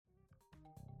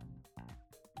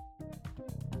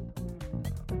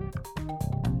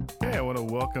I want to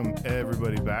welcome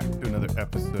everybody back to another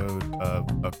episode of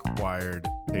Acquired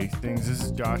Tastings. This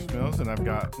is Josh Mills, and I've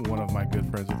got one of my good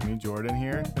friends with me, Jordan,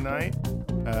 here tonight.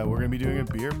 We're going to be doing a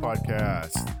beer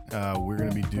podcast.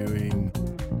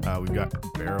 We've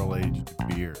got barrel-aged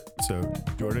beer. So,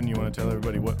 Jordan, you want to tell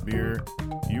everybody what beer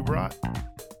you brought?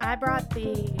 I brought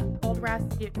the Old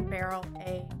Rasputin Barrel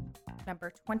A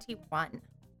number 21.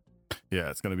 Yeah,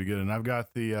 it's going to be good. And I've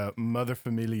got the Mother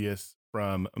Familias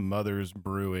from Mother's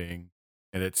Brewing,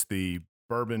 and it's the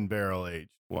bourbon barrel-aged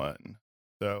one.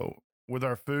 So with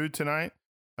our food tonight,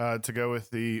 to go with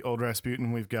the Old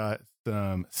Rasputin, we've got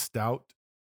some stout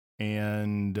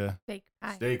and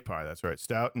Steak pie. That's right.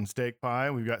 Stout and steak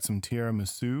pie. We've got some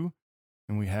tiramisu,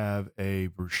 and we have a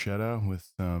bruschetta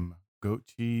with some goat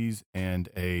cheese and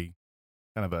a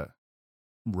kind of a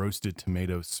roasted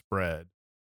tomato spread.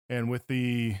 And with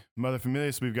the Mother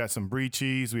Familias, we've got some brie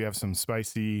cheese. We have some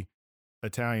spicy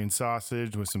Italian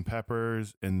sausage with some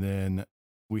peppers. And then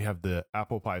we have the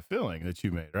apple pie filling that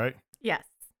you made, right? Yes.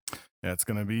 Yeah, it's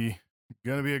gonna be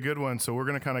a good one. So we're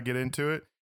gonna kind of get into it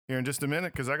here in just a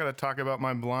minute, because I got to talk about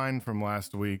my blind from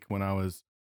last week when I was,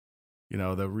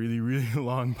 the really, really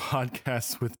long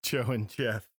podcast with Joe and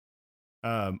Jeff.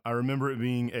 I remember it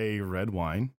being a red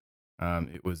wine.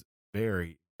 It was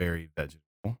very, very vegetable.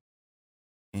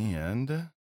 And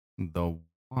the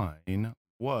wine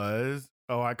was,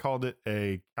 I called it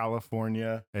a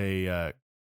California, a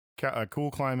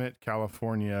cool climate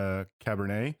California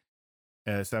Cabernet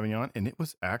Sauvignon, and it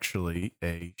was actually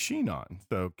a Chinon.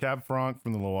 So Cab Franc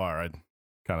from the Loire. I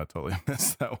kind of totally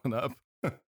messed that one up.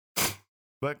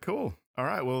 But cool. All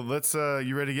right. Well, let's,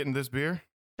 you ready to get into this beer?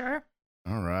 Sure.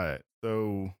 All right.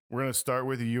 So we're going to start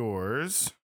with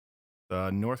yours.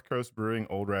 North Coast Brewing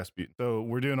Old Rasputin. So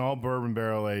we're doing all bourbon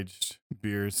barrel aged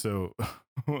beers. So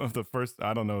the first,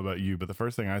 I don't know about you, but the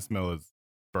first thing I smell is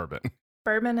bourbon.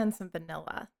 Bourbon and some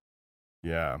vanilla.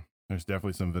 Yeah, there's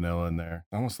definitely some vanilla in there.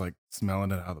 Almost like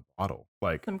smelling it out of the bottle,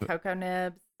 like some cocoa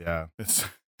nibs. Yeah,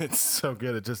 it's so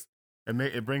good.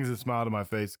 It brings a smile to my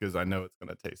face because I know it's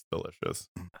gonna taste delicious.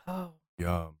 Oh,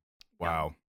 yum!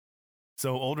 Wow.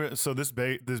 So this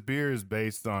beer is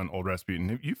based on Old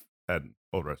Rasputin. You've had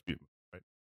Old Rasputin.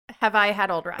 Have I had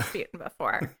Old Rasputin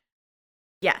before?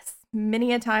 Yes,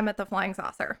 many a time at the Flying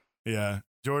Saucer. Yeah,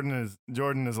 Jordan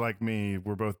is like me.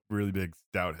 We're both really big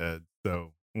stout heads,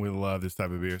 so we love this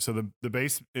type of beer. So the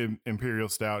base imperial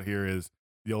stout here is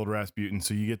the Old Rasputin.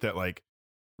 So you get that like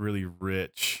really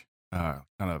rich, kind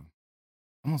of,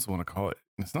 I almost want to call it.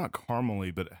 It's not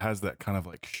caramely, but it has that kind of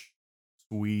like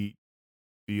sweet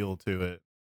feel to it.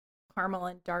 Caramel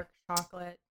and dark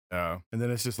chocolate. Yeah, and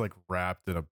then it's just like wrapped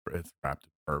in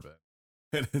bourbon.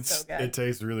 And it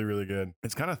tastes really, really good.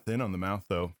 It's kind of thin on the mouth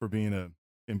though, for being a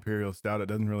imperial stout. It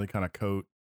doesn't really kind of coat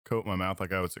my mouth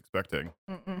like I was expecting.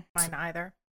 Mine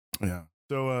either. Yeah.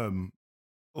 So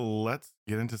let's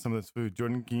get into some of this food.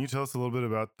 Jordan, can you tell us a little bit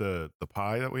about the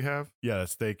pie that we have? Yeah, the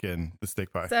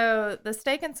steak pie. So the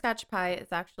steak and scotch pie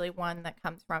is actually one that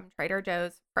comes from Trader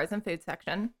Joe's frozen food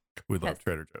section. We love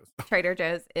Trader Joe's. Trader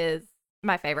Joe's is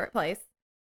my favorite place.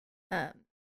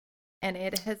 And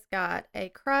it has got a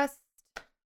crust,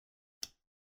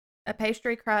 a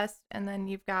pastry crust, and then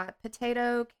you've got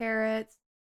potato, carrots,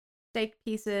 steak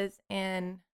pieces,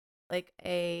 and like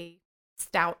a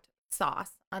stout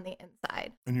sauce on the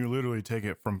inside. And you literally take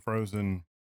it from frozen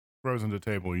to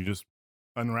table. You just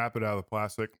unwrap it out of the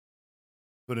plastic,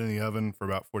 put it in the oven for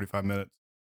about 45 minutes.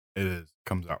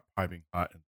 Comes out piping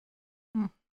hot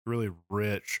and really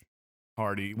rich.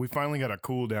 Hearty. We finally got a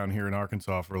cool down here in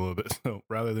Arkansas for a little bit. So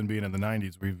rather than being in the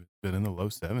 90s, we've been in the low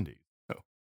 70s. So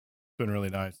it's been really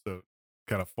nice. So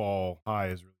kind of fall high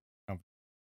is really comfortable.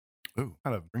 Ooh,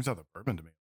 kind of brings out the bourbon to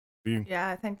me. Yeah,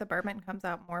 I think the bourbon comes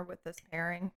out more with this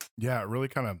pairing. Yeah, it really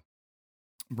kind of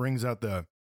brings out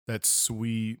that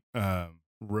sweet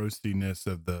roastiness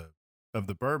of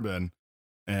the bourbon,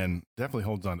 and definitely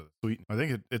holds on to the sweet. I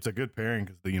think it's a good pairing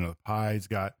because the pie's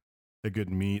got the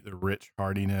good meat, the rich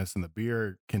heartiness, and the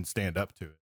beer can stand up to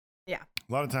it. Yeah.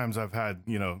 A lot of times I've had,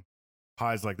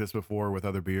 pies like this before with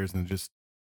other beers, and just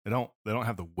they don't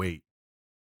have the weight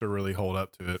to really hold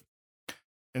up to it.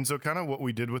 And so kind of what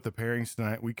we did with the pairings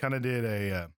tonight, we kind of did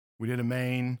a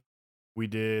main, we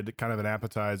did kind of an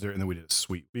appetizer, and then we did a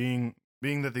sweet. Being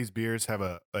that these beers have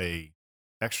a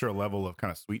extra level of kind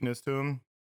of sweetness to them,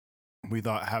 we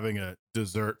thought having a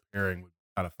dessert pairing would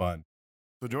be kind of fun.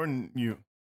 So Jordan,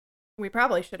 we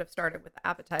probably should have started with the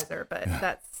appetizer, but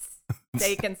that's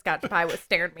steak and scotch pie was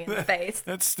staring me in the face.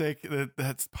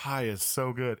 That pie is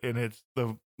so good. And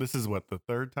this is what, the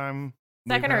third time?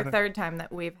 Second or third time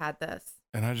that we've had this.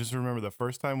 And I just remember the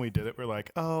first time we did it, we're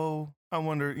like, oh, I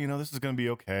wonder, this is going to be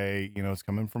okay. It's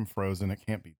coming from Frozen. It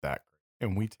can't be that great.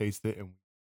 And we taste it, and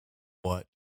what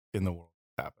in the world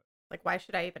happened? Like, why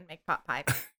should I even make pot pie?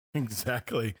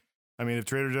 Exactly. I mean, if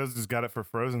Trader Joe's has got it for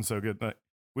Frozen so good,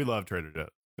 we love Trader Joe's.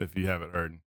 If you haven't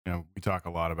heard, we talk a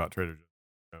lot about Trader Joe's.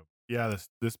 So yeah,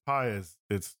 this pie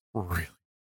it's really,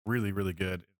 really, really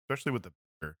good, especially with the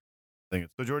beer thing.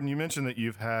 So Jordan, you mentioned that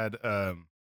you've had a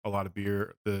lot of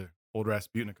beer, the Old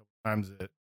Rasputin, a couple times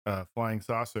at Flying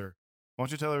Saucer. Why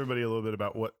don't you tell everybody a little bit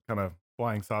about what kind of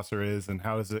Flying Saucer is and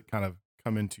how does it kind of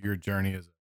come into your journey as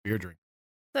a beer drinker?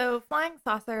 So Flying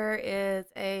Saucer is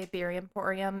a beer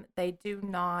emporium. They do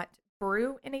not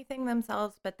brew anything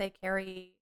themselves, but they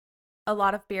carry a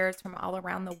lot of beers from all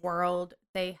around the world.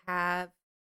 They have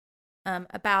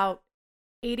about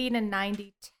 80 to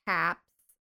 90 taps,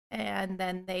 and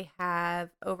then they have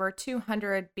over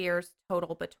 200 beers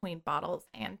total between bottles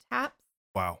and taps.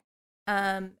 Wow.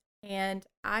 And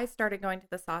I started going to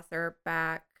the Saucer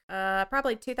back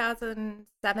probably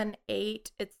 2007,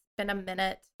 8. It's been a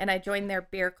minute, and I joined their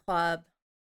beer club,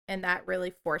 and that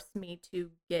really forced me to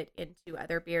get into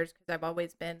other beers because I've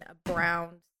always been a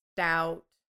brown stout.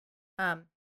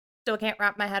 Still can't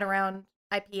wrap my head around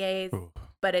IPAs, Ooh.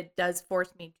 but it does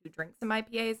force me to drink some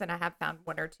IPAs, and I have found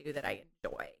one or two that I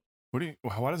enjoy.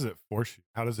 Why does it force you?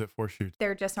 How does it force you?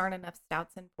 There just aren't enough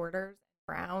stouts and porters and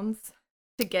browns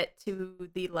to get to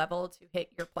the level to hit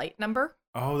your plate number.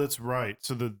 Oh, that's right.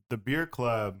 So the beer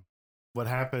club, what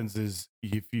happens is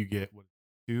if you get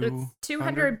It's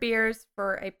 200 beers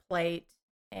for a plate,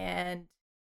 and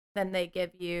then they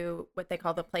give you what they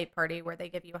call the plate party, where they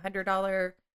give you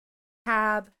 $100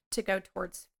 tab to go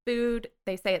towards food.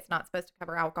 They say it's not supposed to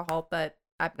cover alcohol, but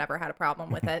I've never had a problem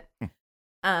with it.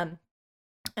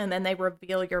 And then they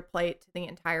reveal your plate to the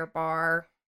entire bar.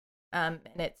 And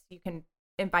you can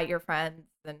invite your friends,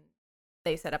 and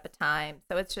they set up a time.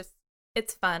 So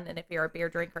it's fun. And if you're a beer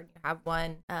drinker and you have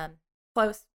one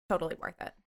close, totally worth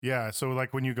it. Yeah. So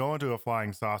like when you go into a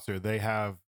Flying Saucer, they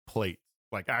have plates,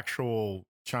 like actual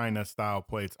China style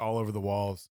plates all over the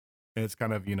walls. And it's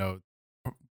kind of,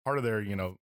 part of their,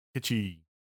 kitschy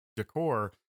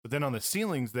decor. But then on the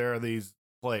ceilings, there are these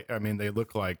they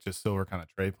look like just silver kind of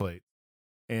tray plates.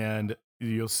 And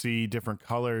you'll see different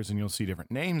colors and you'll see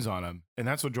different names on them. And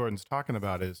that's what Jordan's talking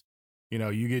about is,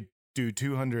 you do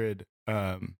 200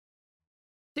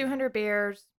 200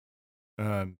 beers.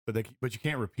 But you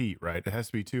can't repeat, right? It has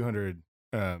to be 200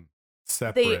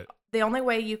 separate. The only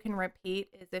way you can repeat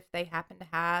is if they happen to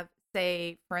have,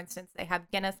 say, for instance, they have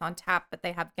Guinness on tap, but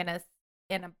they have Guinness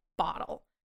in a bottle.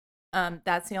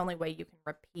 That's the only way you can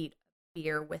repeat a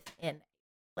beer within a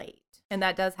plate. And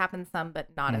that does happen some, but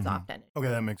not as often. Okay,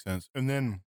 that makes sense. And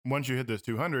then once you hit this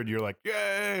 200, you're like,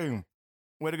 yay,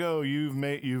 way to go.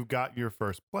 You've got your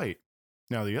first plate.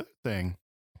 Now, the other thing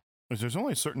is there's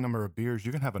only a certain number of beers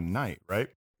you can have a night, right?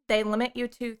 They limit you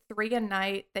to 3 a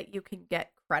night that you can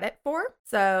get credit for.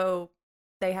 So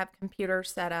they have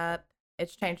computers set up.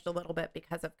 It's changed a little bit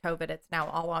because of COVID. It's now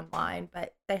all online,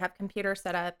 but they have computers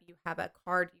set up. You have a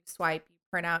card, you swipe, you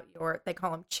print out they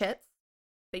call them chits,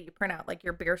 but you print out like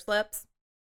your beer slips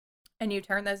and you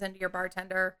turn those into your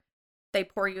bartender. They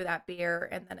pour you that beer.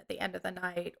 And then at the end of the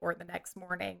night or the next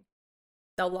morning,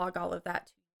 they'll log all of that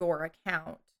to your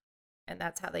account. And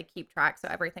that's how they keep track. So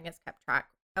everything is kept track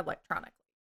electronically.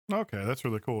 Okay, that's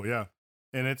really cool. Yeah.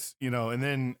 And it's, and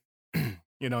then,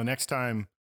 next time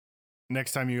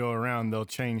you go around, they'll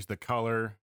change the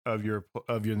color of your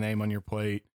name on your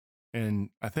plate. And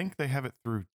I think they have it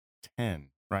through 10,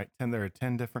 right? There are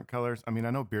 10 different colors. I mean,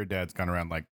 I know Beer Dad's gone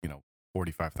around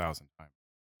 45,000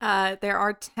 times. There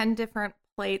are 10 different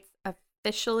plates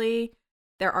officially.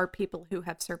 There are people who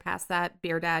have surpassed that.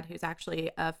 Beer Dad, who's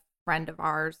actually a friend of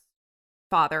ours,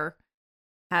 father,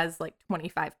 has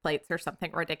 25 plates or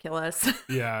something ridiculous.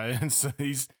 Yeah, and so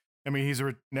he's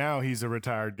a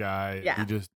retired guy. Yeah.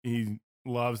 He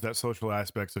loves that social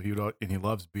aspect, so he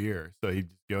loves beer. So he'd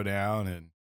go down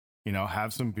and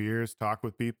have some beers, talk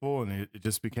with people, and it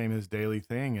just became his daily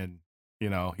thing. And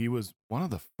he was one of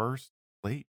the first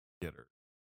plate getters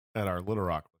at our Little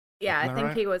Rock. Yeah, I think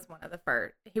right? He was one of the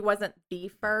first. He wasn't the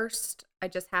first. I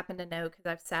just happen to know because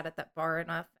I've sat at that bar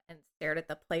enough and stared at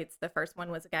the plates. The first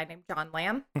one was a guy named John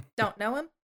Lamb. Don't know him.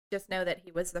 Just know that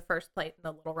he was the first plate in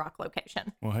the Little Rock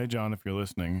location. Well, hey, John, if you're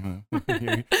listening,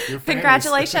 you're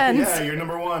congratulations. Yeah, you're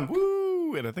number one.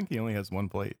 Woo! And I think he only has one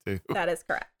plate, too. That is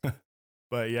correct.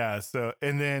 But yeah, so,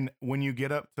 and then when you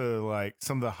get up to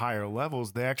some of the higher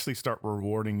levels, they actually start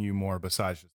rewarding you more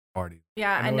besides just parties.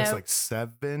 Yeah, I know. It's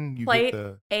 7. Plate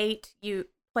 8,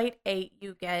 plate 8,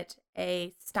 you get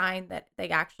a Stein that they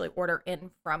actually order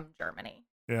in from Germany.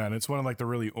 Yeah, and it's one of like the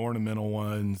really ornamental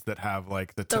ones that have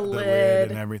like the lid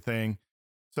lid. and everything.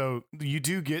 So you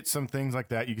do get some things like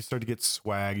that. You can start to get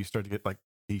swag. You start to get like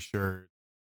t-shirts,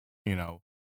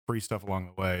 free stuff along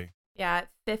the way. Yeah,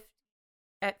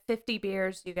 at 50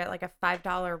 beers, you get like a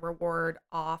 $5 reward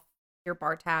off your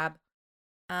bar tab.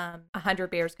 100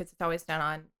 beers, because it's always done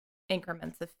on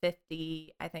increments of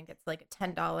 50. I think it's like a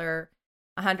 $10.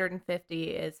 150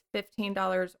 is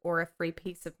 $15 or a free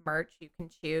piece of merch. You can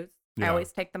choose. Yeah. I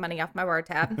always take the money off my bar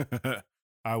tab.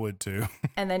 I would too.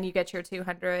 And then you get your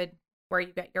 200 where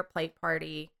you get your plate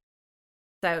party.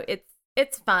 So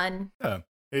it's fun. Yeah.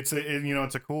 It's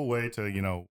a cool way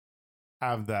to,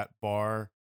 have that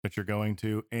bar that you're going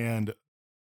to and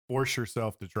force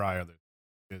yourself to try other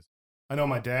things. I know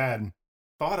my dad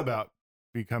thought about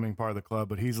becoming part of the club,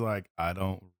 but he's like, I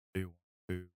don't really want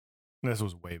to. And this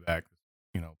was way back,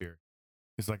 beer.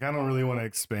 He's like, I don't really want to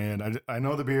expand. I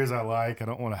know the beers I like. I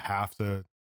don't want to have to,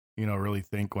 really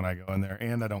think when I go in there.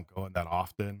 And I don't go in that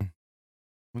often.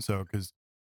 So, because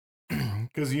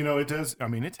it does,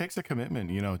 it takes a commitment,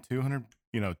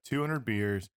 200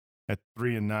 beers at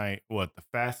 3 a night. What, the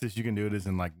fastest you can do it is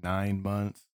in like 9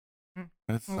 months?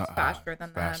 It's faster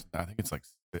than that. I think it's like,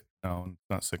 no, it's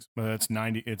not 6, but that's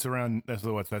 90. It's around,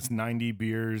 that's 90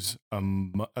 beers.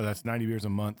 That's 90 beers a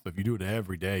month. If you do it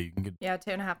every day, you can get. Yeah,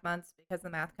 2.5 months, because the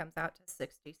math comes out to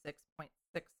 66.66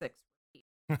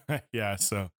 repeats. Yeah.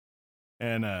 So,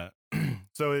 and,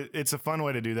 so it's a fun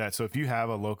way to do that. So if you have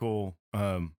a local,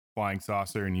 flying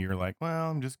saucer and you're like,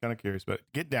 well, I'm just kind of curious, but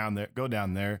go down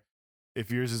there. If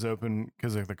yours is open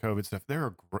because of the COVID stuff,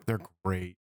 they're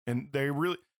great. And they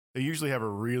usually have a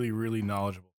really, really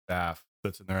knowledgeable staff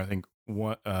that's in there. I think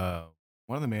one of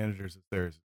the managers that's there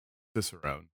is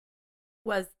Cicerone.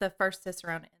 Was the first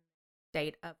Cicerone in the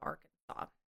state of Arkansas.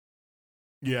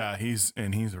 Yeah, he's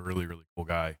a really, really cool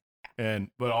guy.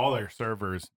 But all their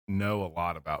servers know a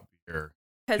lot about beer.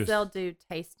 Because they'll do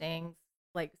tastings,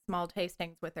 like small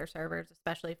tastings with their servers,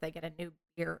 especially if they get a new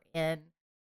beer in.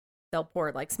 They'll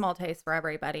pour like small taste for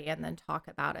everybody and then talk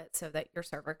about it so that your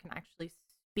server can actually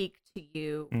speak to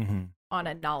you on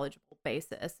a knowledgeable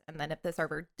basis. And then if the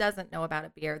server doesn't know about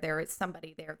a beer, there is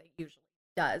somebody there that usually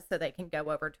does, so they can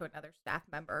go over to another staff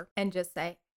member and just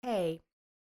say, hey,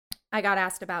 I got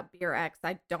asked about beer X.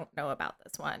 I don't know about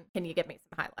this one. Can you give me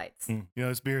some highlights?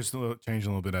 This beer's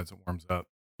changing a little bit as it warms up.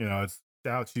 It's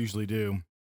stouts usually do.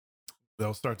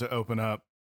 They'll start to open up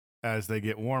as they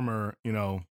get warmer.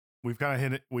 We've kind of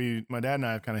hit it. My dad and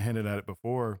I have kind of hinted at it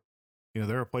before.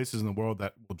 There are places in the world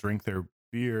that will drink their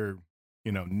beer,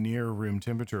 near room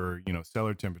temperature or,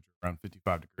 cellar temperature around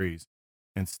 55 degrees.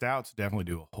 And stouts definitely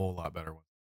do a whole lot better.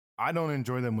 I don't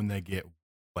enjoy them when they get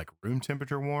like room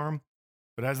temperature warm,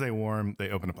 but as they warm,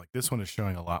 they open up. Like this one is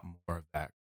showing a lot more of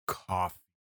that coffee,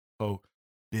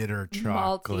 bitter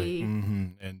chocolate,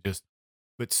 and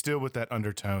but still with that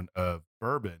undertone of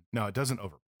bourbon. Now it doesn't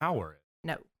overpower it.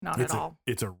 No, not at all.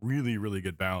 It's a really, really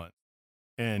good balance.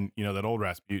 And, that old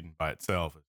Rasputin by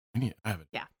itself, I have it.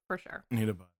 Yeah, for sure. Need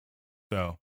a bunch.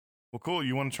 So, well, cool.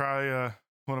 You want to try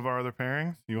one of our other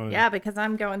pairings? Yeah, because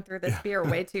I'm going through this beer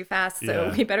way too fast,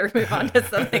 so we better move on to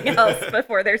something else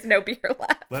before there's no beer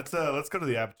left. Let's go to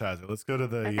the appetizer. Let's go to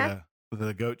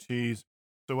the goat cheese.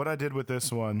 So what I did with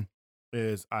this one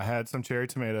is I had some cherry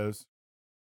tomatoes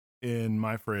in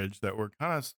my fridge that were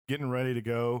kind of getting ready to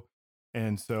go.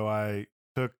 And so I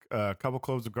took a couple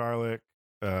cloves of garlic,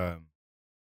 a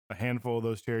handful of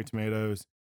those cherry tomatoes,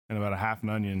 and about a half an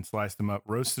onion, sliced them up,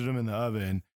 roasted them in the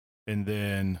oven, and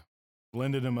then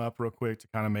blended them up real quick to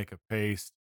kind of make a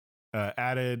paste.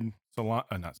 Added not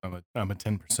some, I'm a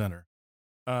 10%er.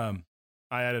 I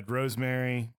added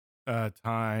rosemary,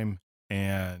 thyme,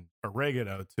 and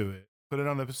oregano to it. Put it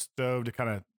on the stove to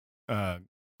kind of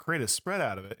create a spread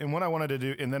out of it. And what I wanted to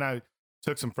do, and then I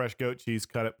took some fresh goat cheese,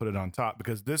 cut it, put it on top,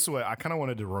 because this way I kind of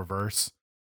wanted to reverse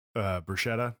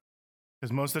bruschetta.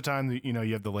 Because most of the time,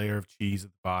 you have the layer of cheese at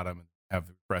the bottom and have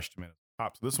the fresh tomato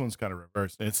top. So this one's kind of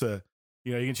reversed. And it's you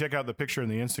can check out the picture in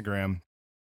the Instagram,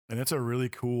 and it's a really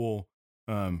cool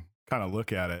kind of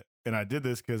look at it. And I did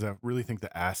this because I really think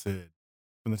the acid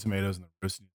from the tomatoes and the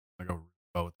roasting is going to go really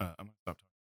well with that. I'm going to stop talking.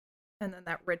 And then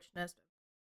that richness.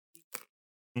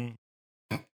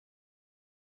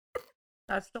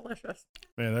 That's delicious.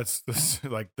 Man, that's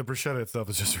like the bruschetta itself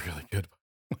is just really good.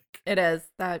 It is.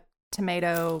 That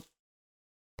tomato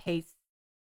paste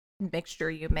mixture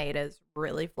you made is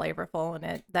really flavorful,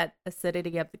 and that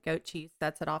acidity of the goat cheese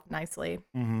sets it off nicely.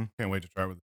 Can't wait to try it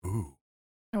with. Ooh.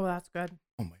 Oh, that's good.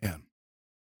 Oh man,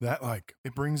 that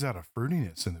it brings out a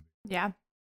fruitiness in the beer. Yeah.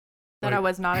 that I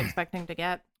was not expecting to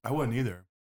get. I wouldn't either.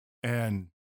 And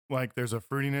like there's a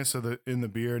fruitiness in the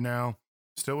beer now,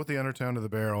 still with the undertone of the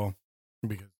barrel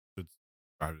because it's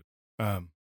private.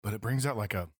 But it brings out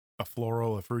like a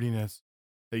floral, a fruitiness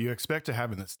that you expect to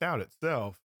have in the stout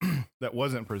itself that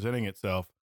wasn't presenting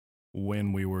itself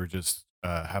when we were just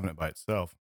having it by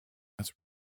itself. That's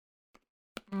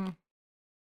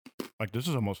like this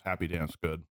is almost Happy Dance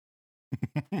good.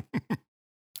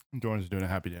 Jordan's doing a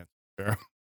Happy Dance there.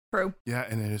 True. Yeah,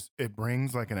 and it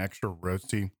brings like an extra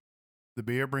roasty. The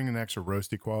beer brings an extra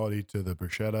roasty quality to the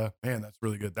bruschetta. Man, that's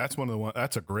really good. That's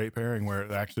that's a great pairing where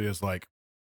it actually is like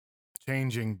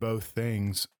changing both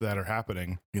things that are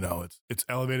happening. You know, it's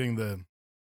elevating the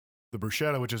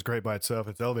bruschetta, which is great by itself.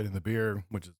 It's elevating the beer,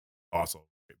 which is also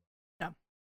great. Yeah.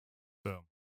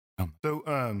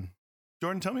 So,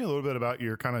 Jordan, tell me a little bit about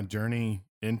your kind of journey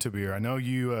into beer. I know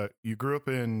you grew up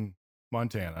in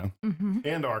Montana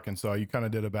and Arkansas. You kind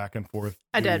of did a back and forth.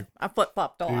 I did. I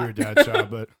flip-flopped a lot. Your dad's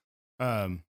job, but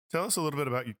tell us a little bit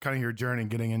about kind of your journey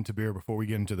getting into beer before we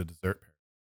get into the dessert pair.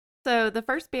 So the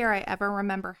first beer I ever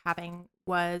remember having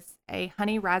was a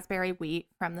honey raspberry wheat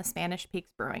from the Spanish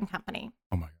Peaks Brewing Company.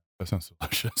 Oh my God, that sounds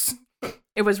delicious.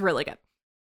 It was really good.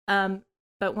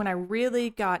 But when I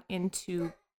really got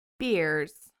into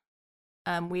beers,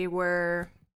 we were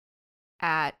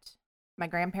at my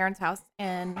grandparents' house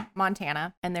in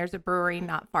Montana, and there's a brewery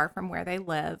not far from where they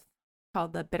live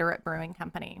called the Bitterroot Brewing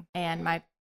Company. And my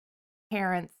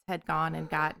parents had gone and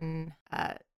gotten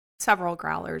several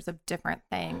growlers of different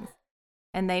things,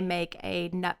 and they make a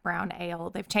nut brown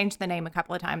ale. They've changed the name a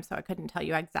couple of times, so I couldn't tell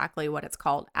you exactly what it's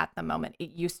called at the moment.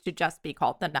 It used to just be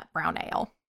called the nut brown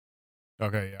ale.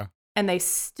 Okay, yeah. And they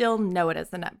still know it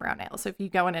as the nut brown ale. So if you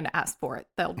go in and ask for it,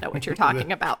 they'll know what you're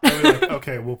talking about. Like,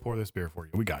 okay, we'll pour this beer for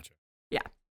you. We got you. Yeah.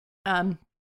 And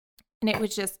it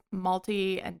was just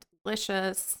malty and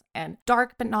delicious and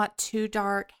dark, but not too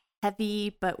dark,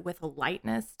 heavy, but with a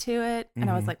lightness to it. And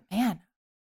I was like, man,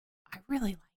 I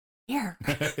really like beer.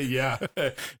 Yeah.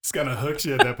 It's kind of hooks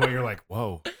you at that point. You're like,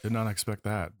 whoa, did not expect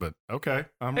that. But okay,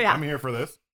 I'm here for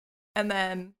this. And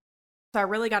then, so I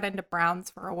really got into browns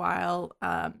for a while.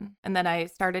 And then I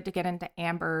started to get into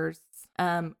ambers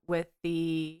with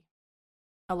the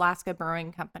Alaska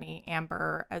Brewing Company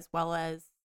amber, as well as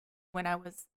when I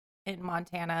was in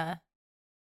Montana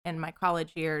in my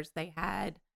college years, they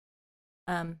had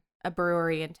a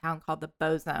brewery in town called the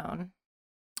Bozone.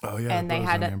 Oh yeah, and they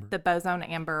had the Bozone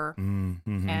amber,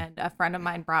 and a friend of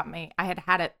mine brought me. I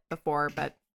had it before,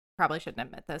 but probably shouldn't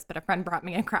admit this. But a friend brought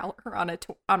me a growler on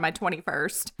my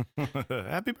 21st.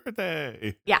 Happy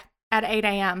birthday! Yeah, at 8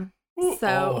 a.m. Ooh,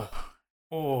 so,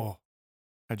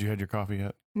 had you had your coffee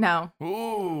yet? No.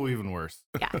 Ooh, even worse.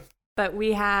 Yeah, but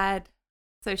we had.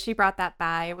 So she brought that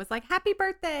by. It was like, happy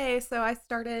birthday. So I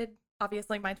started,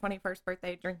 obviously, my 21st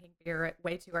birthday drinking beer at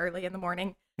way too early in the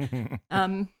morning.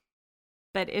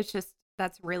 But it's just,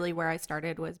 that's really where I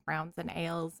started, was browns and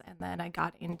ales. And then I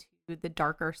got into the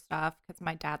darker stuff because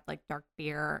my dad liked dark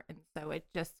beer. And so it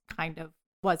just kind of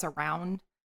was around.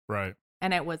 Right.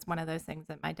 And it was one of those things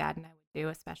that my dad and I would do,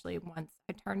 especially once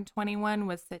I turned 21,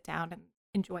 was sit down and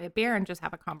enjoy a beer and just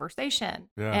have a conversation.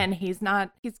 Yeah. And he's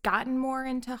gotten more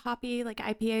into hoppy, like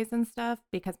IPAs and stuff,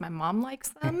 because my mom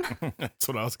likes them. That's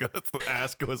what I was going to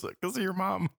ask, was it because of your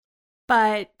mom?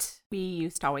 But we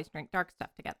used to always drink dark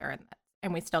stuff together,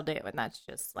 and we still do. And that's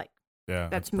just like, yeah,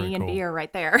 that's me and beer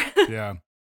right there. Yeah.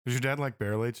 Does your dad like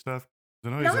barrel aged stuff?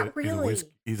 Not really.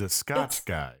 He's a Scotch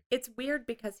guy. It's weird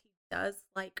because he does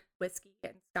like whiskey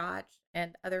and Scotch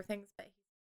and other things, but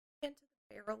he's into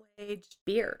barrel aged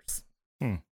beers.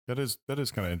 That is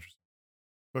kind of interesting,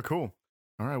 but cool.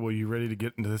 All right, well, you ready to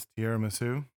get into this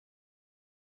tiramisu?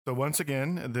 So once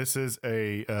again, this is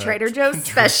a Trader Joe's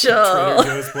special. Trader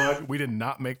Joe's plug. We did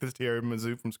not make this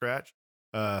tiramisu from scratch.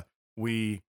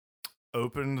 We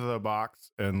opened the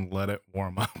box and let it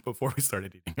warm up before we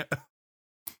started eating it.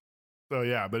 So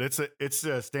yeah, but it's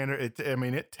a standard.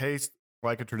 It tastes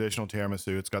like a traditional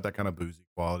tiramisu. It's got that kind of boozy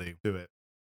quality to it.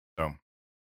 So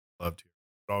love to.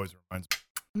 It always reminds me.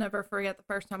 Never forget the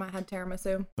first time I had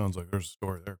tiramisu. Sounds like there's a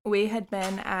story there. We had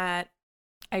been at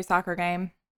a soccer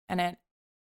game, and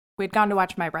we'd gone to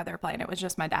watch my brother play, and it was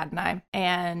just my dad and I.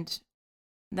 And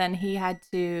then he had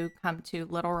to come to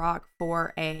Little Rock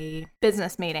for a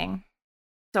business meeting.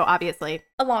 So obviously,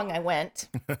 along I went.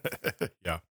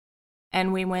 Yeah.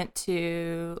 And we went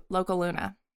to Local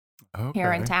Luna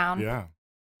here in town. Yeah.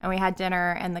 And we had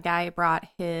dinner, and the guy brought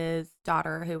his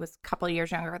daughter, who was a couple of years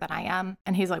younger than I am.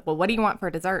 And he's like, well, what do you want for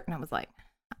dessert? And I was like,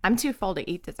 I'm too full to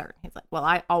eat dessert. He's like, well,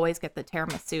 I always get the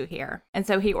tiramisu here. And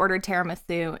so he ordered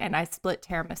tiramisu, and I split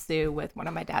tiramisu with one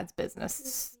of my dad's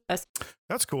business.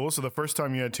 That's cool. So the first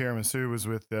time you had tiramisu was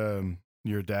with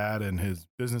your dad and his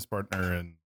business partner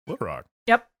in Little Rock.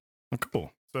 Yep. Oh,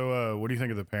 cool. So what do you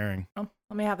think of the pairing? Oh,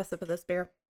 let me have a sip of this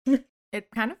beer. It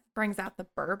kind of brings out the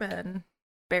bourbon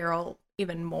barrel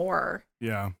even more.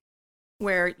 Yeah.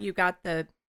 Where you got the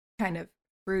kind of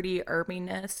fruity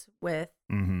herbiness with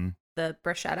the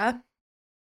bruschetta.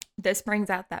 This brings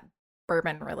out that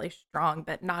bourbon really strong,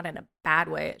 but not in a bad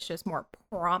way. It's just more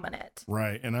prominent.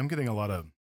 Right. And I'm getting a lot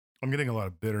of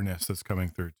bitterness that's coming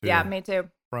through too. Yeah, me too.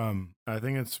 I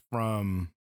think it's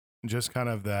from just kind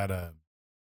of that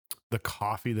the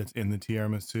coffee that's in the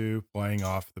tiramisu playing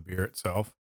off the beer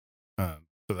itself.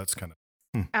 So that's kind of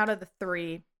out of the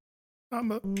three,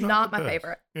 not my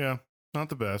favorite. Yeah, not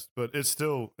the best, but it's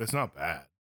not bad.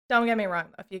 Don't get me wrong,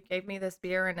 though. If you gave me this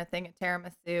beer and a thing of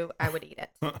tiramisu, I would eat it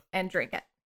and drink it.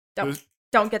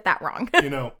 Don't get that wrong.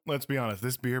 Let's be honest.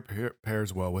 This beer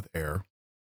pairs well with air.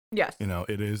 Yes.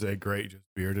 It is a great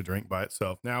beer to drink by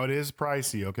itself. Now it is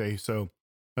pricey. Okay, so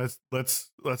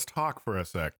let's talk for a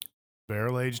sec.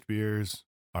 Barrel aged beers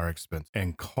are expensive,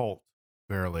 and cult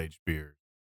barrel aged beers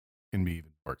can be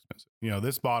even more expensive.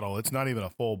 This bottle, it's not even a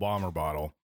full bomber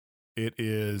bottle.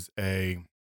 It's a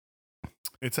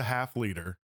half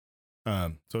liter.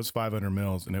 So it's 500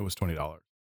 mils, and it was $20.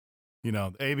 The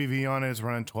ABV on it is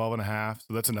running 12.5.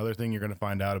 So that's another thing you're going to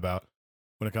find out about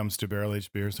when it comes to barrel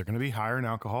aged beers. They're going to be higher in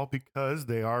alcohol because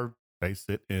they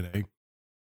sit in a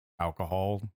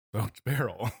alcohol soaked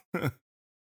barrel.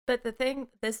 But the thing,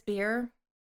 this beer,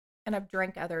 and I've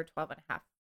drank other 12.5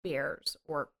 beers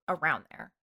or around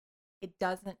there, it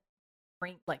doesn't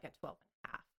drink like a 12.5.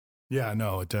 Yeah,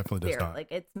 no, it definitely does not.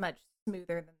 Like, it's much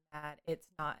smoother than that. It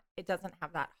doesn't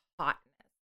have that hotness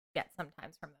you get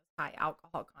sometimes from those high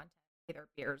alcohol content, either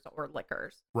beers or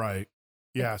liquors. Right.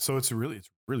 Yeah. So it's really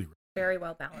very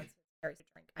well balanced. Very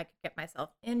drink. I could get myself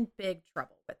in big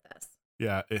trouble with this.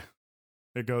 Yeah.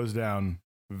 It goes down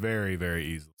very, very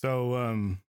easily. So,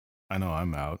 I know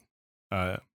I'm out.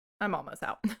 I'm almost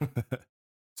out.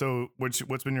 So what's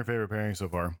been your favorite pairing so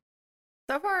far?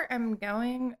 So far, I'm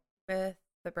going with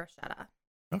the bruschetta.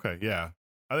 Okay. Yeah.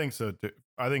 I think so too.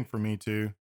 I think for me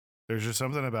too, there's just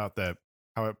something about that,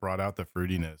 how it brought out the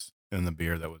fruitiness in the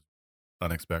beer that was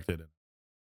unexpected, and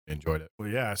enjoyed it. Well,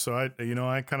 yeah. So I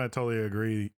kind of totally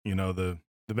agree. The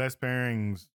best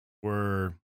pairings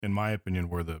were, in my opinion,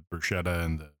 were the bruschetta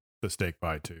and the steak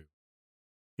pie too.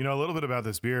 A little bit about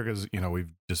this beer because,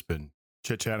 we've just been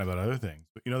chit-chatting about other things.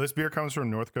 But, this beer comes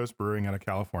from North Coast Brewing out of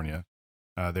California.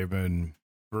 They've been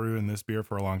brewing this beer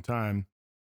for a long time.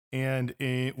 And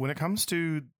when it comes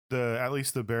to at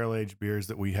least the barrel-aged beers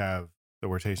that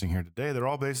we're tasting here today, they're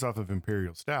all based off of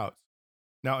imperial stouts.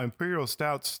 Now, imperial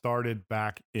stouts started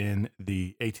back in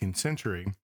the 18th century,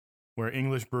 where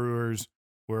English brewers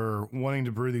were wanting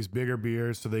to brew these bigger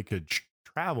beers so they could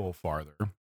travel farther,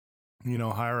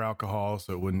 higher alcohol,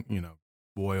 so it wouldn't,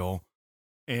 boil.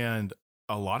 And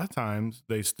a lot of times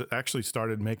they actually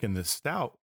started making this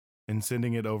stout and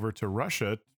sending it over to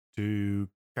Russia to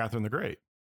Catherine the Great,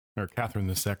 or Catherine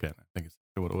the Second, I think is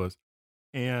what it was.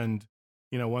 And,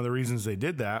 one of the reasons they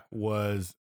did that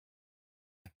was,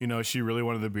 she really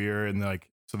wanted the beer, and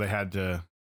so they had to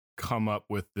come up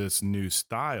with this new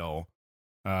style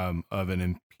of an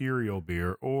imperial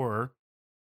beer, or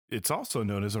it's also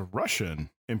known as a Russian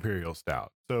imperial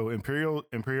stout. So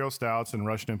imperial stouts and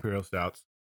Russian imperial stouts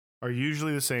are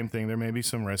usually the same thing. There may be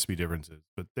some recipe differences,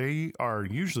 but they are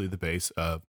usually the base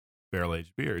of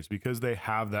barrel-aged beers because they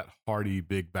have that hearty,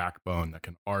 big backbone that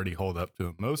can already hold up to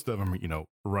them. Most of them,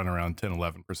 run around 10,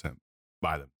 11%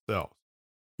 by themselves.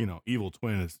 Evil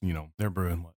Twin is, they're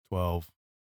brewing 12,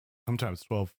 sometimes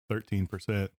 12,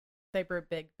 13%. They brew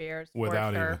big beers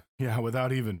without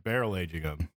even barrel aging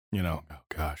them. Oh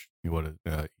gosh, you would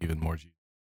even more juice.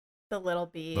 The Little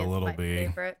B is my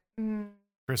favorite.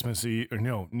 Christmas Eve, or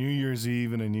no, New Year's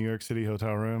Eve in a New York City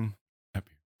hotel room. That'd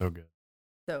be so good.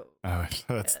 So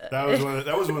that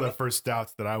was one of the first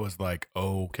stouts that I was like,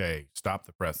 okay, stop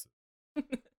the presses.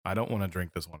 I don't want to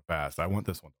drink this one fast. I want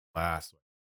this one to last.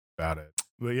 About it.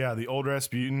 But yeah, the Old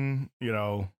Rasputin, it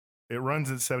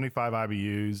runs at 75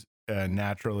 IBUs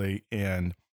naturally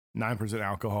and 9%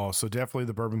 alcohol. So definitely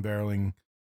the bourbon barreling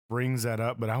brings that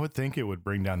up, but I would think it would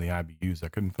bring down the IBUs. I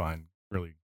couldn't find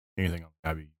really anything on the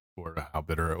IBU for how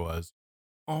bitter it was.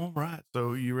 All right.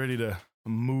 So you ready to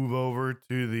move over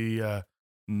to the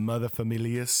Mother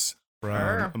Familius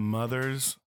from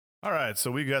Mother's? All right. So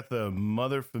we got the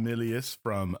Mother Familius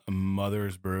from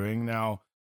Mother's Brewing. Now,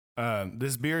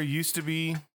 this beer used to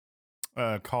be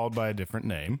called by a different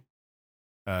name.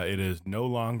 It is no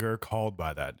longer called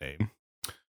by that name.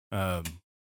 Um,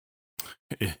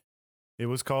 it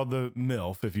was called the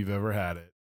MILF, if you've ever had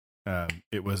it.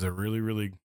 It was a really,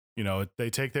 really, they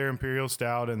take their Imperial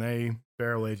Stout and they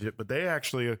barrel age it, but they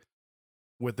actually,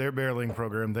 with their barreling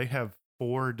program, they have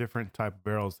 4 different type of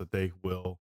barrels that they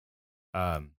will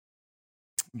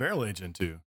barrel age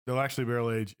into. They'll actually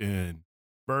barrel age in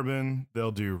bourbon,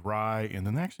 they'll do rye, and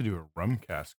then they actually do a rum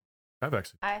cask. I've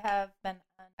only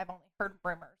heard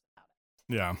rumors about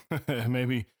it. Yeah,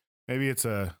 maybe it's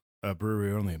a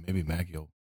brewery only. Maybe Maggie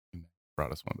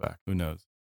brought us one back. Who knows?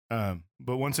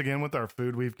 But once again, with our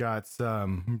food, we've got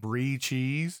some brie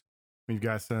cheese. We've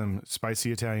got some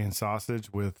spicy Italian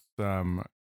sausage with some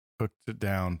cooked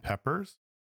down peppers,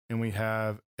 and we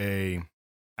have a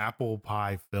apple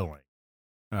pie filling.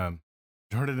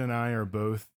 Jordan and I are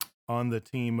both on the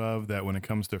team of that when it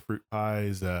comes to fruit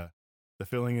pies. The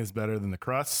filling is better than the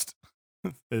crust.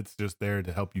 It's just there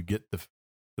to help you get the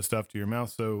stuff to your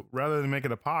mouth. So rather than make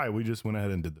it a pie, we just went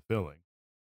ahead and did the filling.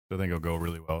 So I think it'll go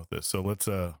really well with this. So let's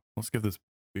give this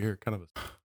beer kind of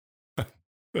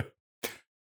a.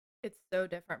 It's so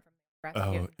different from the rest.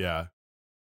 Oh yeah,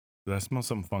 that smells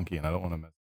something funky, and I don't want to mess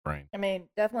with the brain. I mean,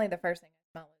 definitely the first thing I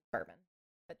smell is bourbon,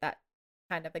 but that's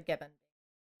kind of a given.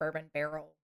 Bourbon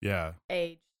barrel. Yeah.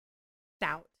 Aged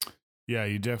stout. Yeah,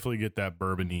 you definitely get that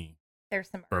bourbony. There's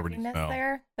some bourbony earthiness smell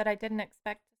there that I didn't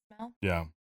expect to smell. Yeah,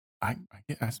 I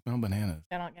smell bananas.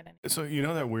 I don't get any. So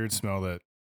that weird smell that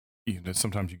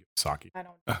sometimes you get sake. I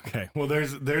don't. Okay, well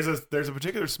there's a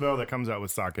particular smell that comes out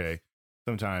with sake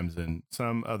sometimes, and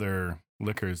some other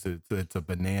liquors it's a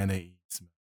banana smell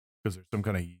because there's some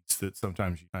kind of yeast that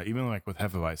sometimes even like with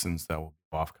Hefeweizens that will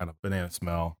give off kind of banana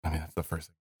smell. I mean that's the first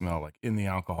thing you smell like in the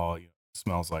alcohol. It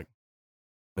smells like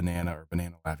banana or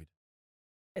banana Laffy.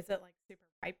 Is it like super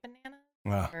ripe banana?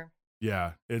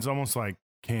 Yeah, it's almost like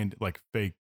canned, like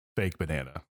fake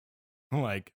banana,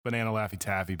 like banana Laffy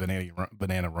Taffy,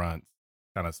 banana runts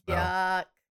kind of smell. Yuck.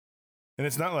 And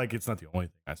it's not the only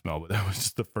thing I smell, but that was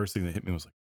just the first thing that hit me. Was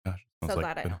like, gosh, it smells so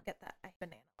like glad I don't get that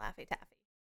banana Laffy Taffy.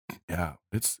 Yeah,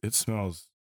 it smells.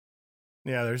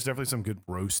 Yeah, there's definitely some good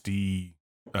roasty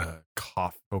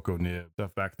cocoa nib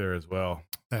stuff back there as well.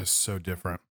 That is so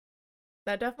different.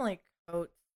 That definitely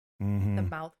coats the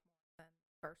mouth more than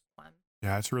the first one.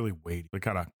 Yeah, it's really weighty. It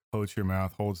kind of coats your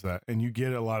mouth, holds that. And you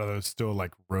get a lot of those still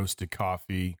like roasted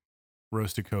coffee,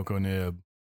 roasted cocoa nib,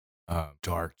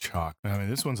 dark chocolate. I mean,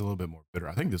 this one's a little bit more bitter.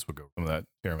 I think this would go some of that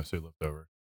tiramisu left over.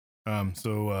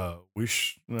 So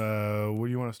what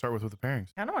do you want to start with the pairings?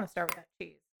 I don't want to start with that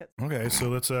cheese. Okay, so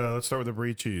let's start with the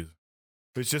brie cheese.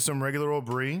 It's just some regular old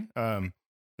brie.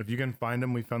 If you can find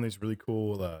them, we found these really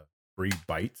cool brie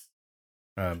bites.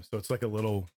 So it's like a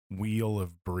little wheel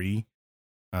of brie.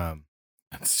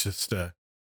 It's just you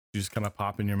just kind of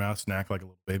pop in your mouth, snack like a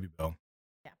little Baby Bell.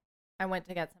 Yeah, I went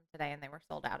to get some today, and they were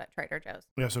sold out at Trader Joe's.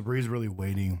 Yeah, so brie's really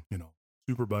weighty,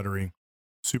 super buttery,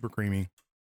 super creamy.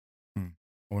 I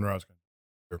wonder how it's going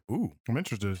to. Ooh, I'm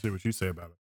interested to see what you say about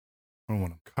it. I don't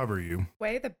want to cover you. The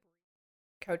way the brie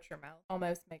coats your mouth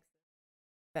almost makes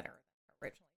it better than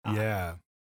originally thought.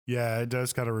 Yeah, it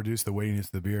does kind of reduce the weightiness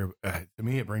of the beer. To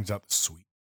me, it brings out the sweet.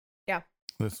 Yeah.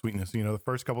 The sweetness. The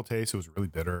first couple tastes, it was really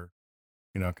bitter.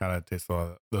 Kind of tastes a lot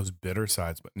of those bitter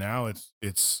sides. But now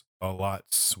it's a lot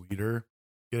sweeter,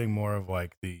 getting more of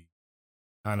like the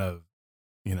kind of,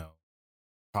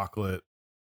 chocolate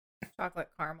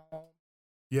caramel.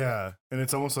 Yeah, and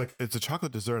it's almost like it's a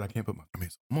chocolate dessert.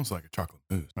 It's almost like a chocolate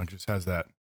mousse. It just has that,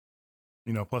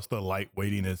 plus the light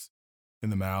weightiness in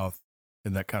the mouth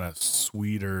and that kind of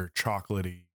sweeter,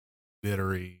 chocolatey,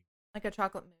 bittery. Like a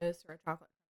chocolate mousse or a chocolate.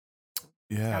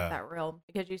 Yeah. Not that real,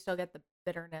 because you still get the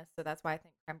bitterness. So that's why I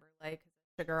think creme brulee, because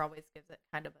sugar always gives it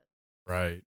kind of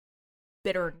a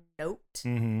bitter note.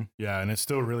 Mm-hmm. Yeah, and it's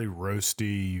still really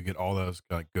roasty. You get all those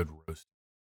kind of good roast,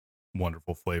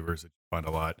 wonderful flavors that you find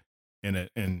a lot in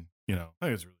it, and I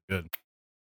think it's really good.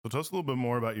 So tell us a little bit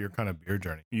more about your kind of beer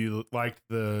journey. You liked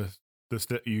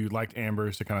you liked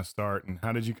ambers to kind of start, and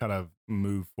how did you kind of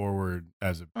move forward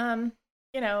as a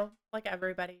like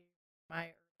everybody,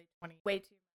 my early 20s, way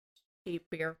too much cheap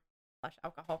beer /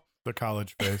 alcohol. The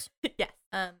college phase. Yes.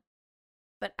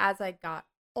 But as I got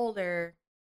older,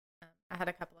 I had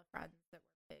a couple of friends that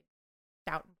were big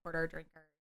stout and porter drinkers.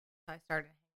 So I started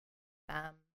hanging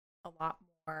with them a lot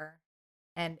more.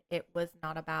 And it was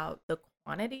not about the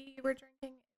quantity you were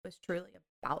drinking. It was truly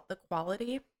about the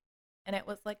quality. And it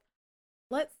was like,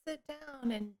 let's sit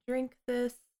down and drink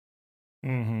this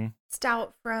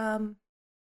stout from,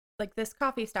 like this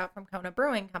coffee stout from Kona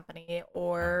Brewing Company.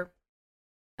 Or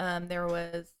there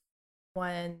was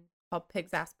one called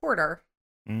Pig's Ass Porter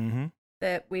Mm-hmm.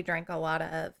 that we drank a lot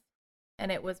of.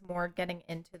 And it was more getting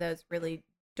into those really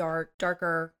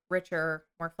darker, richer,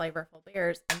 more flavorful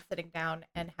beers and sitting down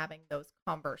and having those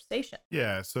conversations.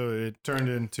 Yeah, so it turned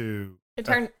into It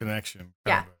turned, a connection.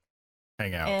 yeah. Kind of a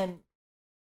hangout. And,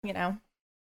 you know,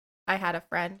 I had a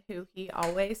friend who he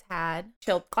always had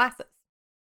chilled glasses.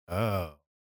 Oh.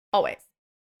 Always.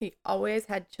 He always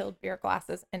had chilled beer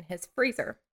glasses in his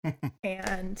freezer.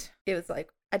 And it was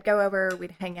like, I'd go over,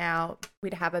 we'd hang out,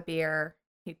 we'd have a beer,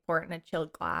 he'd pour it in a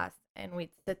chilled glass, and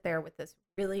we'd sit there with this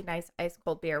really nice ice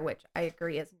cold beer, which I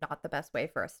agree is not the best way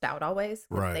for a stout always,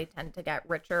 because Right. they tend to get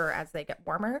richer as they get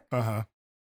warmer. Uh-huh.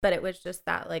 But it was just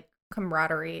that like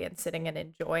camaraderie and sitting and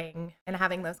enjoying and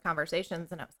having those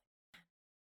conversations. And I was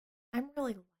like, I'm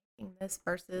really liking this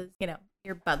versus, you know,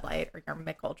 your Bud Light or your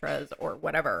Mick Ultras or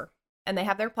whatever. And they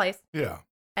have their place. Yeah.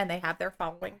 And they have their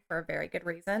following for a very good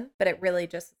reason. But it really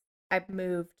just, I've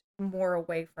moved more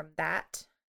away from that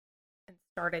and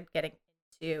started getting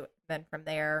into, then from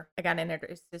there, I got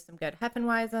introduced to some good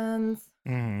Heffenweizens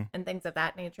Mm-hmm. and things of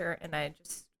that nature. And I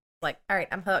just like, all right,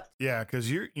 I'm hooked. Yeah, because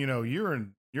you're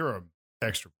a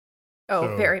extra. Oh,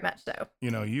 So- very much so.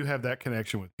 You have that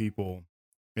connection with people,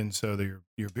 and so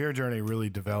your beer journey really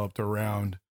developed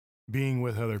around being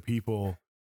with other people,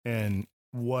 and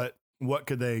what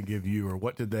could they give you, or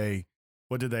what did they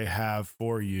have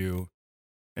for you,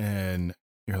 and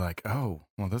you're like, oh,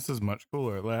 well, this is much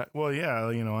cooler. Well, yeah,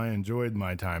 I enjoyed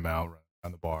my time out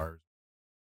on the bars,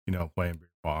 playing beer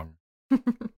pong,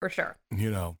 For sure.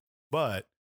 but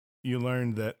you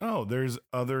learned that, oh, there's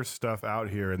other stuff out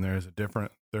here, and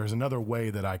there's another way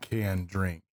that I can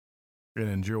drink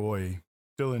and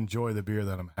still enjoy the beer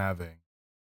that I'm having,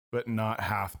 but not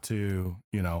have to,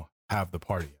 have the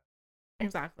party.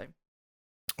 Exactly.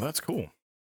 Well, that's cool.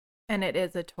 And it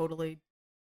is a totally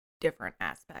different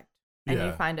aspect. And you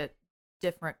Yeah. find a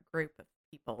different group of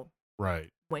people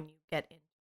Right. when you get into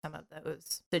some of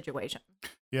those situations.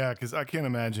 Yeah, because I can't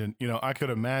imagine, I could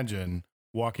imagine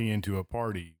walking into a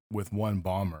party with one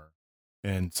bomber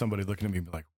and somebody looking at me and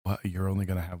be like, what, you're only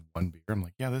going to have one beer? I'm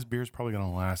like, yeah, this beer is probably going to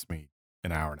last me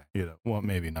an hour and a, well,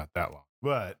 maybe not that long,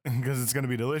 but because it's going to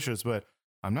be delicious, but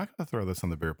I'm not going to throw this on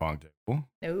the beer pong table.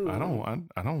 No. I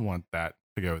don't want that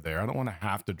to go there. I don't want to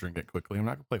have to drink it quickly. I'm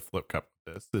not going to play flip cup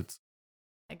with this.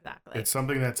 Exactly. It's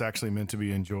something that's actually meant to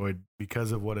be enjoyed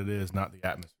because of what it is, not the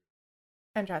atmosphere.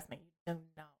 And trust me, you do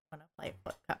not want to play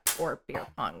flip cup or beer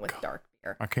pong with dark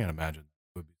beer. I can't imagine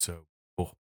it would be so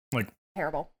cool. Like,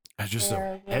 Terrible. it's just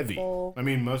so heavy. Terrible. I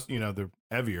mean, most, they're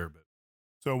heavier, but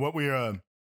so what we're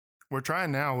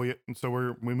trying now, we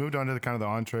moved on to the kind of the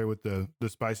entree with the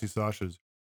spicy sausages,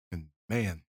 and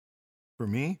man, for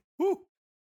me, woo,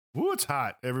 it's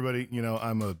hot. Everybody,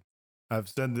 I've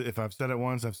said that if I've said it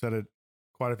once, I've said it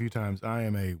quite a few times. I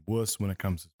am a wuss when it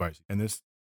comes to spicy, and this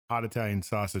hot Italian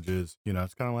sausage is,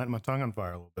 it's kind of lighting my tongue on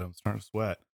fire a little bit. I'm starting to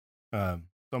sweat.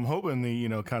 So I'm hoping the,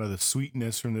 kind of the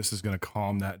sweetness from this is going to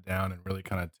calm that down and really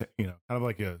kind of, kind of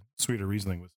like a sweeter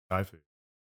Riesling with Thai food.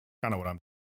 Kind of what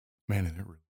man, and it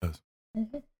really does.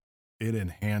 Mm-hmm. It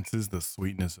enhances the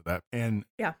sweetness of that. And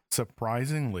yeah,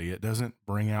 surprisingly, it doesn't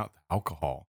bring out the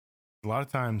alcohol. A lot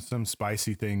of times some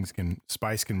spicy things can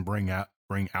bring out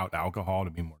alcohol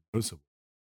to be more noticeable.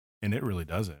 And it really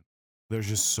doesn't. There's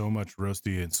just so much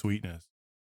roasty and sweetness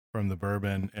from the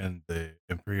bourbon and the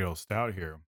Imperial Stout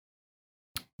here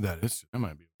that I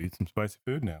might be able to eat some spicy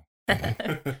food now.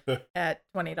 At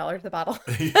 $20 a bottle.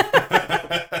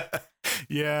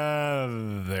 Yeah,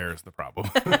 there's the problem.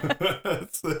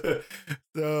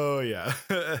 So yeah,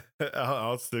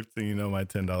 I'll stick to my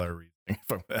 $10 Riesling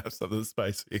if I'm gonna have something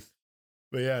spicy.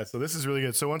 But yeah, so this is really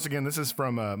good. So once again, this is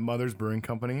from Mother's Brewing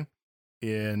Company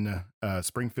in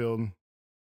Springfield,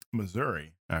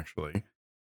 Missouri, actually,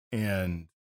 and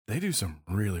they do some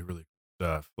really, really cool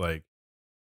stuff. Like,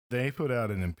 they put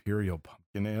out an Imperial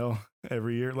Pumpkin Ale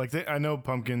every year. Like, I know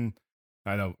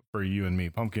for you and me,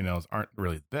 pumpkin ales aren't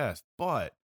really the best,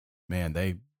 but man,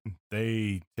 they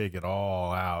take it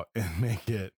all out and make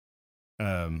it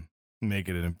an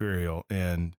Imperial.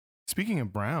 And speaking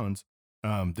of browns,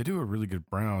 they do a really good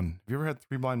brown. Have you ever had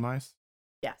Three Blind Mice?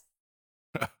 Yes.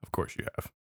 Of course you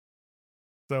have.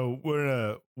 So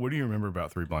what do you remember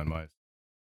about Three Blind Mice?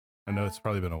 I know it's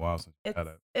probably been a while since you had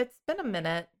it. It's been a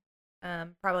minute.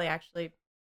 Probably actually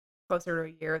closer to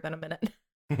a year than a minute.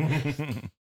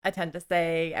 I tend to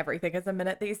say everything is a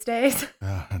minute these days.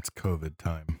 It's COVID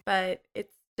time. But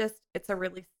it's a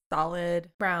really solid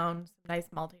brown, some nice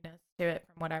maltiness to it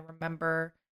from what I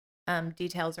remember.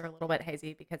 Details are a little bit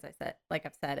hazy because I've said,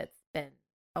 it's been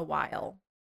a while.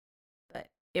 But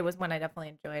it was one I definitely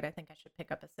enjoyed. I think I should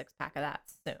pick up a 6-pack of that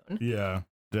soon. Yeah.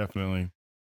 definitely.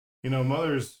 You know,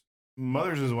 Mothers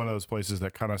is one of those places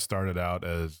that kind of started out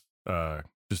as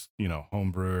just, you know,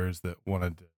 home brewers that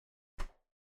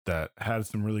that had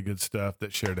some really good stuff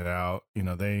that shared it out. You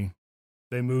know, they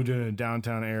moved in a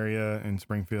downtown area in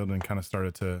Springfield and kind of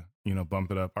started to, you know,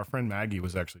 bump it up. Our friend Maggie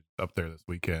was actually up there this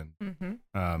weekend.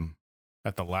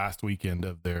 At the last weekend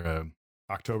of their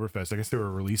Oktoberfest. I guess they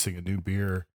were releasing a new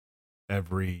beer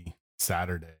every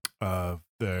Saturday of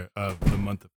the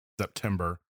month of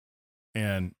September.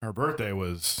 And her birthday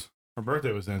was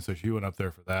in, so she went up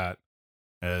there for that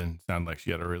and sounded like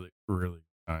she had a really, really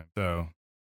good time. So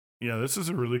yeah, this is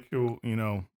a really cool, you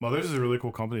know, Mothers is a really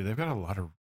cool company. They've got a lot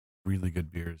of really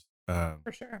good beers.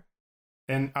 For sure.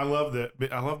 And I love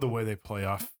the way they play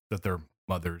off that they're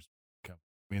Mothers company.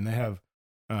 I mean, they have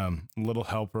Little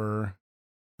Helper.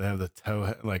 They have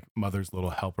the like Mother's Little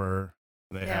Helper.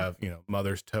 They have, you know,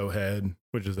 Mother's Towhead,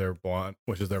 which is their blonde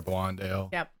ale.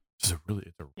 Yep.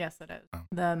 Yes, it is.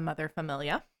 The Mother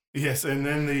Familia. Yes, and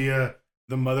then the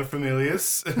Mother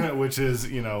Familias, which is,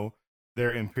 you know,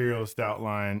 their Imperial Stout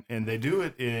line, and they do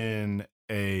it in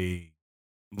a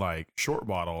like short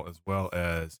bottle as well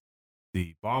as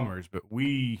the bombers, but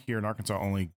we here in Arkansas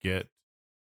only get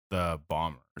the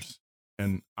bombers.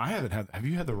 And I haven't had. Have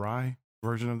you had the rye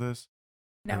version of this?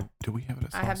 No. Or do we have it?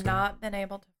 I have not been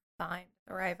able to find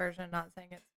the rye version. Not saying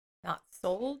it's not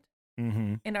sold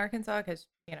in Arkansas, because,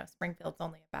 you know, Springfield's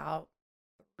only about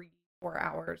 3-4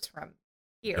 hours from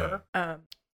here. Yeah.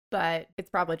 But it's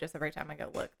probably just every time I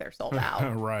go look, they're sold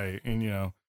out. Right. And, you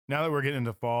know, now that we're getting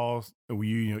into fall,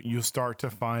 you'll start to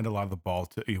find a lot of the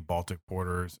Baltic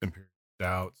porters, Imperial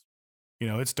Stouts. You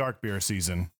know, it's dark beer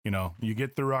season. You know, you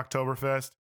get through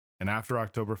Oktoberfest, and after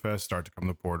Oktoberfest, start to come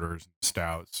the porters,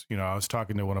 stouts. You know, I was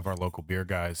talking to one of our local beer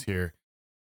guys here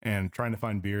and trying to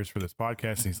find beers for this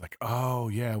podcast. And he's like, oh,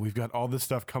 yeah, we've got all this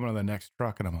stuff coming on the next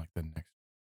truck. And I'm like, the next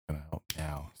going to help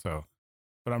now. So,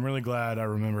 but I'm really glad I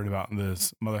remembered about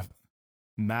this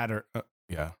Matter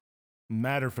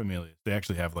Familias. They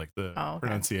actually have like the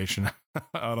pronunciation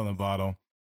out on the bottle.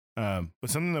 But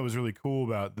something that was really cool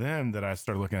about them that I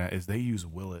started looking at is they use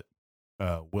Willet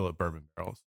bourbon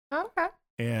barrels. Okay.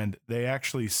 And they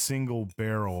actually single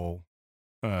barrel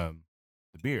the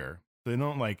beer. So they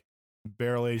don't like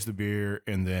barrel age the beer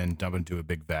and then dump into a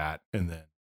big vat and then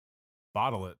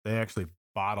bottle it. They actually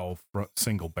bottle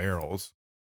single barrels,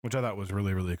 which I thought was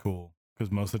really, really cool,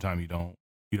 because most of the time you don't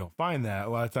find that. A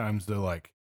lot of times they'll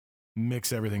like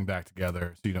mix everything back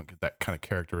together so you don't get that kind of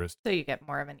characteristic. So you get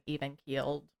more of an even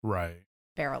keeled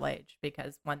barrel age,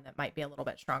 because one that might be a little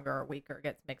bit stronger or weaker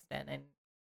gets mixed in and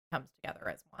comes together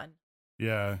as one.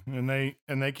 Yeah, and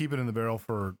they keep it in the barrel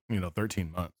for, you know,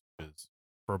 13 months. Is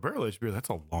for a barrel aged beer, that's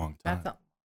a long time.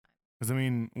 Because I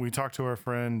mean, we talked to our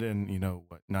friend, and, you know,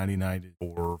 what, 99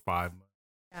 4 or 5 months.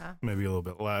 Yeah, maybe a little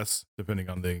bit less depending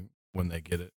on when they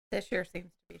get it. This year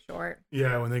seems to be short.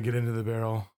 Yeah, when they get into the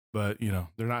barrel, but, you know,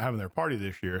 they're not having their party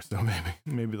this year, so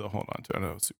maybe they'll hold on to it. I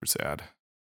know it's super sad,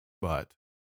 but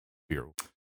beer.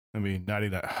 I mean,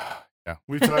 99. Yeah,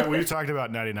 we've talked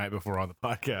about 99 before on the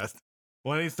podcast.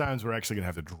 One of these times we're actually gonna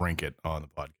have to drink it on the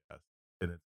podcast,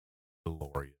 and it's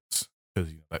glorious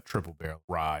because, you know, that triple barrel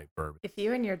rye bourbon. If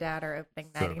you and your dad are opening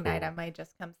 99, cool. I might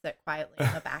just come sit quietly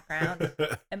in the background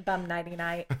and bum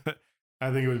 99.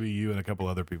 I think it would be you and a couple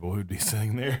other people who'd be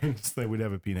sitting there, and just like we'd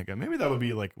have a peanut gallery. Maybe that would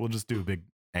be like, we'll just do a big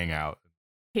hangout.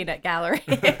 Peanut gallery.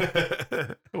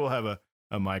 We'll have a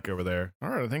mic over there. All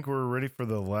right, I think we're ready for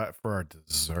our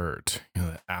dessert. You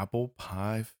know, the apple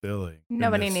pie filling.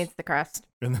 Nobody needs the crust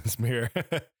in this beer.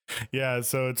 Yeah,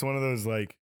 so it's one of those,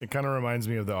 like, it kind of reminds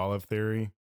me of the Olive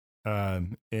Theory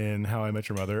in How I Met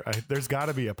Your Mother. There's got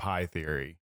to be a pie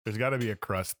theory. There's got to be a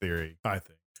crust theory, I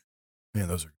think. Man,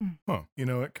 those are, you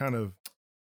know, it kind of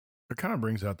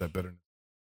brings out that bitterness.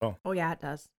 Oh yeah, it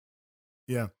does.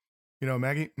 Yeah. You know,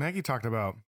 Maggie talked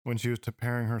about when she was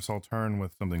pairing her Sauterne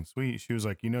with something sweet. She was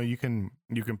like, you know, you can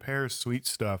pair sweet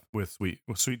stuff with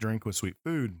sweet drink with sweet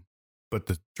food, but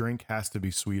the drink has to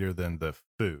be sweeter than the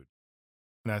food.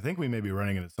 And I think we may be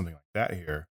running into something like that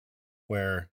here,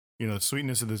 where, you know, the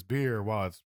sweetness of this beer,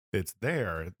 while it's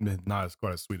there, it's not as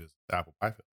quite as sweet as apple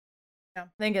pie. Yeah, I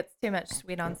think it's too much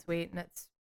sweet on sweet, and it's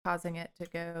causing it to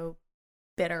go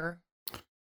bitter.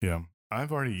 Yeah,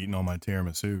 I've already eaten all my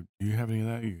tiramisu. Do you have any of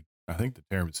that? I think the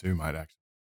tiramisu might actually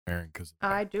be pairing, because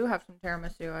I do have some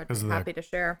tiramisu. I'd be happy to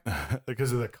share.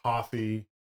 Because of the coffee,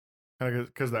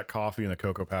 because of that coffee and the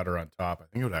cocoa powder on top. I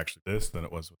think it would actually this than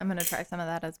it was. I'm gonna try some of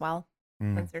that as well,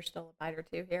 since there's still a bite or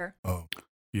two here. Oh,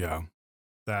 yeah,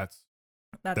 that's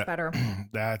better.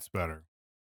 That's better.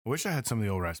 I wish I had some of the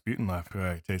old Rasputin left.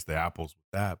 I could taste the apples with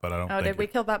that, but I don't. Oh, think did we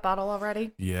kill that bottle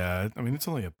already? Yeah, I mean it's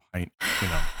only a pint.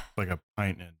 Like a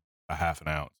pint and a half an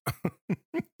ounce.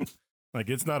 Like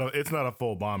it's not a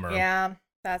full bomber. Yeah,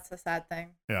 that's the sad thing.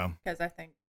 Yeah. Because I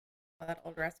think that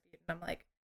old Rasputin, I'm like,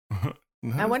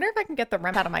 I wonder if I can get the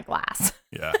rim out of my glass.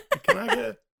 Yeah. Can I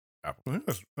get apple?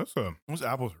 Those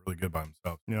apples are really good by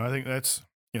themselves. I think that's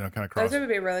kind of cross. Those would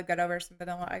be really good over some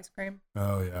vanilla ice cream.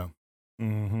 Oh yeah.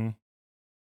 Mm-hmm.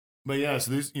 But yeah, so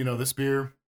this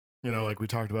beer, like we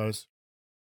talked about,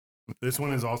 this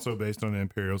one is also based on the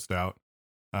Imperial Stout.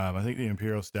 I think the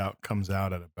Imperial Stout comes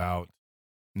out at about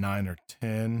 9 or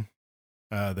 10.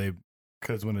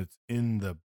 Because when it's in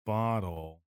the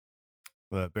bottle,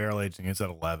 the barrel aging is at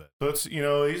 11. So it's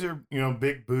these are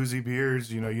big boozy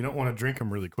beers. You don't want to drink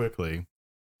them really quickly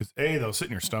because they'll sit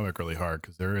in your stomach really hard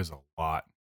because there is a lot.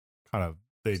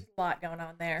 There's a lot going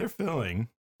on there. They're filling.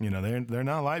 They're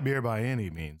not light beer by any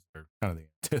means. They're kind of the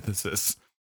antithesis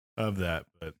of that,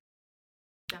 but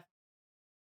yeah.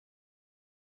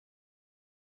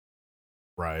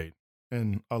 Right.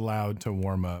 And allowed to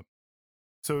warm up.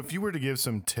 So if you were to give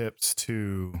some tips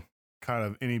to kind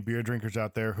of any beer drinkers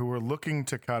out there who are looking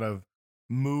to kind of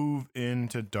move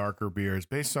into darker beers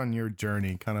based on your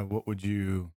journey, kind of what would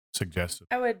you suggest?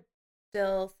 I would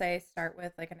still say start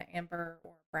with like an amber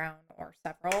or brown or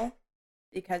several,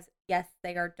 because yes,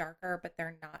 they are darker, but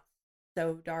they're not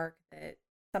so dark that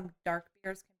some dark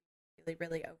beers can be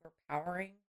really, really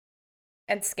overpowering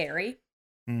and scary.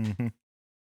 Mm-hmm.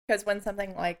 Because when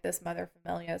something like this Mother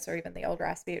Familias or even the old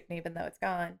Rasputin, even though it's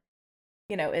gone,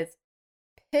 is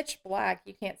pitch black,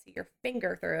 you can't see your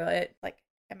finger through it. Like,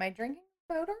 am I drinking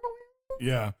motor oil?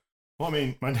 Yeah. Well, I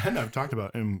mean, my dad and I have talked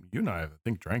about, and you and I,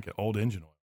 think, drank it, old engine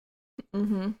oil.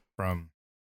 Mm-hmm. From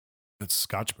it's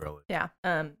Scotch barrel. Yeah.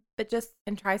 But just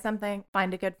try something.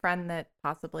 Find a good friend that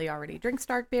possibly already drinks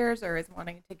dark beers or is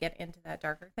wanting to get into that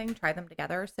darker thing. Try them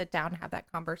together. Sit down, have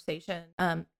that conversation.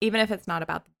 Even if it's not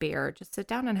about the beer, just sit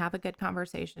down and have a good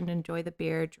conversation. Enjoy the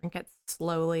beer. Drink it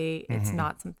slowly. Mm-hmm. It's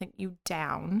not something you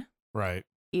down. Right.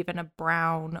 Even a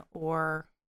brown or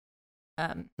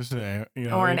just an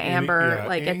amber.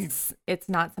 It's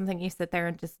not something you sit there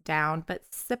and just down, but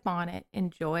sip on it.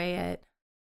 Enjoy it.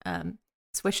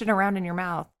 Swish it around in your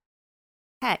mouth.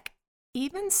 Heck,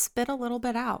 even spit a little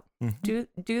bit out. Mm-hmm.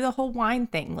 Do the whole wine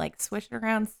thing, like swish it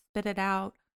around, spit it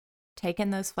out, take in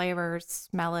those flavors,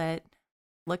 smell it,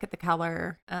 look at the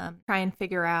color, try and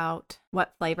figure out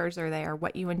what flavors are there,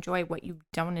 what you enjoy, what you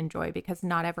don't enjoy, because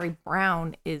not every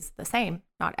brown is the same.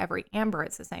 Not every amber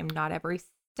is the same. Not every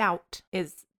stout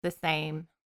is the same.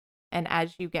 And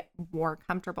as you get more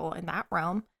comfortable in that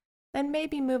realm, then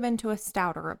maybe move into a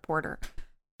stout or a porter.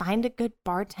 Find a good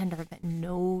bartender that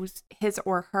knows his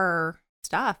or her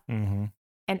stuff, mm-hmm.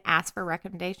 and ask for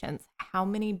recommendations. How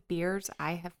many beers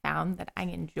I have found that I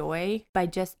enjoy by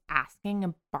just asking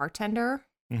a bartender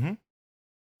mm-hmm.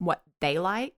 what they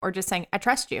like, or just saying, I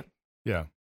trust you. Yeah.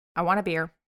 I want a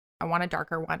beer. I want a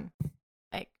darker one.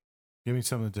 Like, give me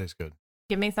something that tastes good.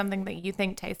 Give me something that you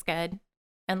think tastes good,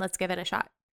 and let's give it a shot.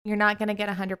 You're not going to get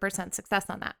 100% success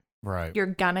on that. Right. You're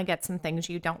going to get some things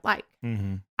you don't like.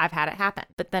 Mm-hmm. I've had it happen.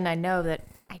 But then I know that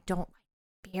I don't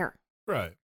like beer.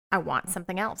 Right. I want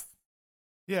something else.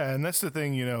 Yeah, and that's the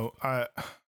thing, I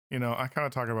kind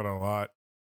of talk about it a lot.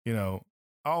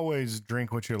 Always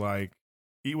drink what you like,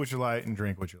 eat what you like, and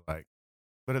drink what you like.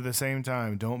 But at the same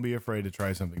time, don't be afraid to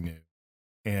try something new.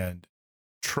 And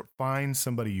find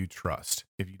somebody you trust.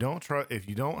 If you don't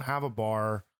have a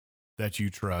bar that you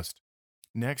trust,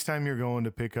 next time you're going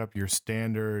to pick up your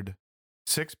standard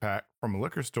 6-pack from a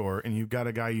liquor store and you've got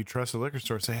a guy you trust at a liquor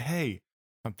store, say, hey,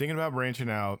 I'm thinking about branching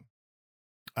out.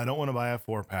 I don't want to buy a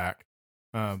 4-pack.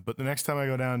 But the next time I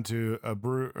go down to a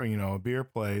beer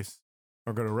place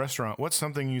or go to a restaurant, what's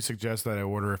something you suggest that I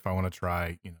order if I want to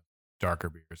try, darker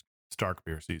beers? It's dark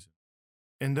beer season.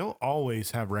 And they'll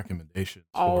always have recommendations.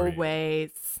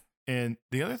 Always. And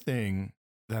the other thing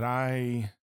that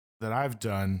I've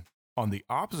done on the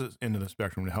opposite end of the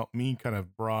spectrum to help me kind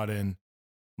of broaden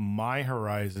my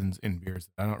horizons in beers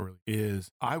that I don't really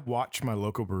is I watch my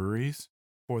local breweries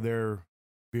for their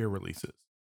beer releases.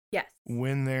 Yes.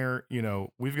 When they're,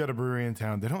 we've got a brewery in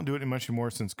town. They don't do it much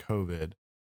anymore since COVID.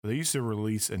 But they used to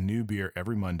release a new beer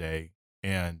every Monday,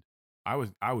 and I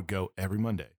would go every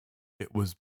Monday. It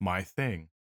was my thing.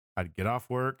 I'd get off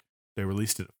work. They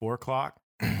released it at 4:00.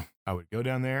 I would go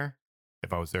down there.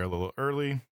 If I was there a little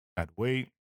early, I'd wait,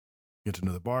 get to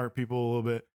know the bar people a little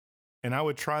bit, and I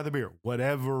would try the beer,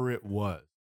 whatever it was.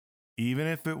 Even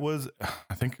if it was,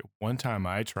 I think one time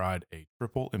I tried a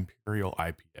triple imperial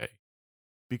IPA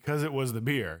because it was the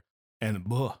beer, and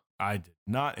I did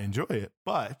not enjoy it,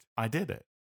 but I did it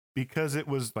because it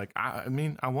was like, I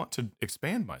mean, I want to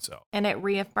expand myself. And it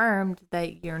reaffirmed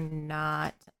that you're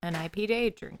not an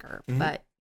IPA drinker, but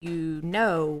you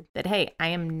know that, hey, I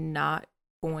am not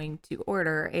going to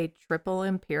order a triple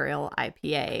imperial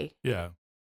IPA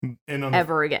And on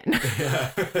ever again.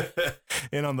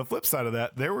 And on the flip side of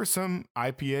that, there were some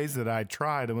IPAs that I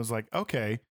tried and was like,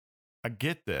 okay, I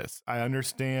get this. I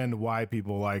understand why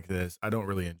people like this. I don't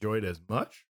really enjoy it as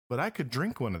much, but I could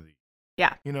drink one of these.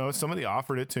 Yeah. You know, if somebody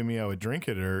offered it to me, I would drink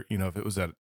it. Or, you know, if it was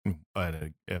at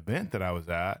an event that I was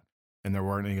at and there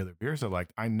weren't any other beers I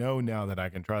liked, I know now that I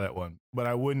can try that one, but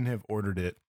I wouldn't have ordered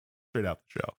it straight out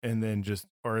the shelf. And then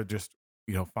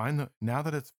you know, now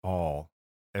that it's fall,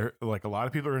 like a lot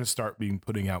of people are going to start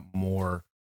putting out more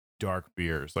dark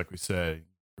beers. Like we said,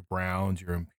 your browns,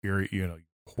 your imperial, you know, your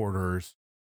porters,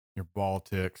 your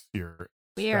Baltics, your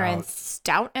We are in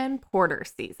stout and porter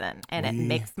season, and it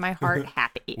makes my heart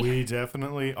happy. We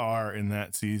definitely are in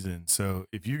that season. So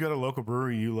if you got a local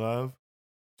brewery you love,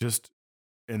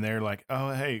 and they're like,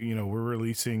 oh, hey, you know, we're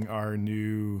releasing our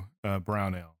new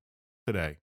brown ale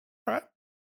today. All right,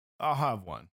 I'll have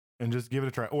one and just give it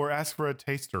a try, or ask for a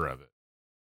taster of it.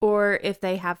 Or if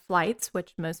they have flights,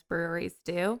 which most breweries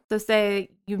do. So say,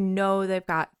 you know, they've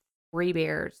got 3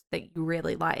 beers that you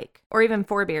really like, or even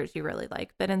 4 beers you really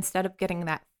like. But instead of getting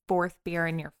that 4th beer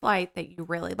in your flight that you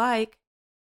really like,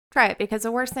 try it. Because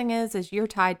the worst thing is you're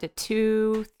tied to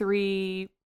 2, 3,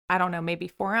 I don't know, maybe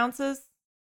 4 ounces.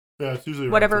 Yeah, it's usually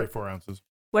around 3 or 4 ounces.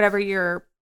 Whatever your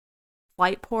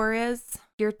flight pour is,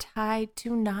 you're tied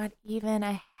to not even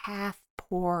a half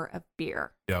pour of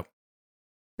beer. Yep.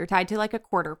 You're tied to like a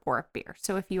quarter pour of beer.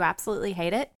 So if you absolutely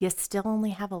hate it, you still only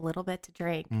have a little bit to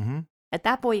drink. Mm-hmm. At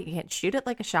that point, you can shoot it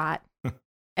like a shot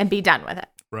and be done with it.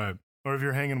 Right. Or if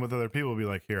you're hanging with other people, be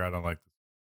like, here, I don't like this.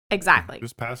 Exactly.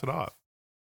 Just pass it off.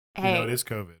 Hey, you know, it is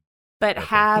COVID. But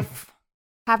have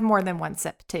more than one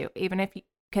sip too,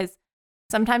 because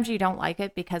sometimes you don't like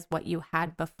it because what you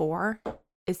had before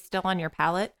is still on your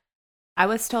palate. I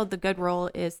was told the good rule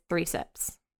is 3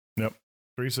 sips. Yep.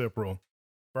 3-sip rule.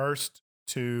 First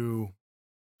to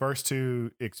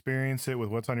experience it with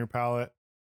what's on your palate.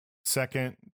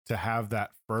 Second, to have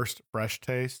that first fresh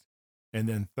taste. And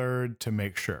then third, to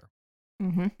make sure.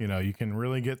 Mm-hmm. You know, you can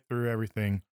really get through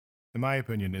everything, in my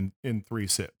opinion, in 3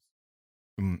 sips.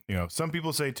 You know, some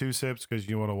people say 2 sips because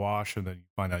you want to wash and then you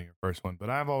find out your first one. But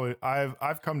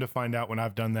I've come to find out when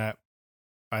I've done that,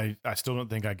 I still don't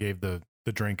think I gave the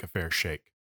drink a fair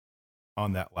shake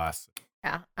on that last sip.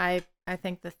 Yeah, I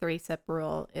think the 3-sip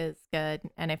rule is good.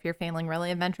 And if you're feeling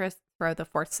really adventurous, throw the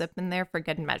 4th sip in there for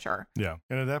good measure. Yeah.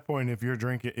 And at that point,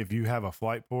 if you have a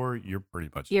flight pour, you're pretty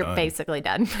much done basically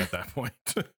done at that point.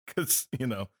 Because, you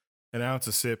know, an ounce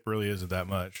a sip really isn't that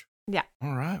much. Yeah.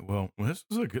 All right. Well, this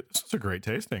is a great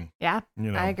tasting. Yeah.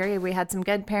 You know, I agree. We had some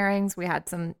good pairings. We had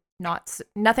some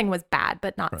nothing was bad,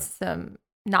 but some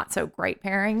not so great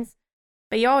pairings.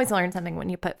 But you always learn something when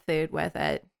you put food with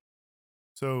it.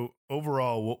 So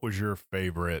overall, what was your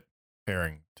favorite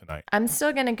pairing tonight? I'm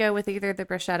still going to go with either the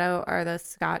bruschetta or the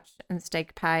Scotch and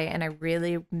steak pie. And I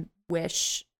really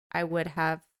wish I would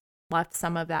have left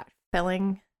some of that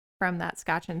filling from that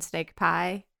Scotch and steak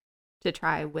pie to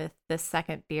try with the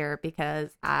second beer,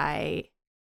 because I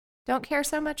don't care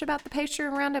so much about the pastry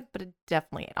around it, but it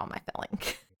definitely ate all my filling.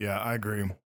 Yeah, I agree.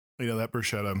 You know, that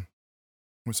bruschetta,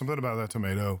 there's something about that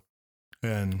tomato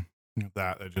and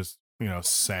that just, you know,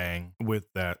 sang with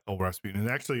that old recipe. And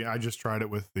actually, I just tried it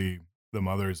with the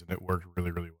Mother's and it worked really,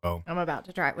 really well. I'm about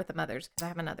to try it with the Mother's because I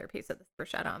have another piece of this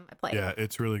bruschetta on my plate. Yeah,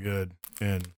 it's really good.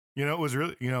 And, you know, it was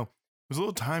really, you know, it was a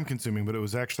little time consuming, but it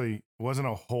wasn't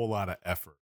a whole lot of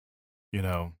effort. You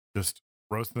know, just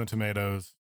roasting the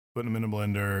tomatoes, putting them in a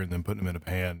blender, and then putting them in a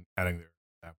pan, adding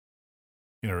their,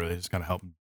 you know, really just kind of help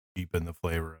deepen the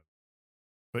flavor.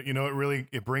 But, you know,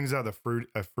 it brings out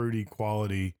a fruity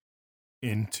quality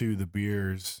into the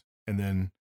beers. And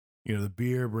then, you know, the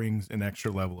beer brings an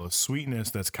extra level of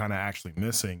sweetness that's kind of actually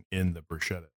missing in the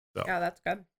bruschetta. So, yeah, that's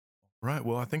good. Right.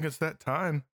 Well, I think it's that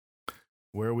time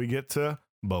where we get to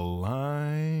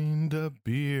blind a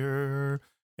beer.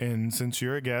 And since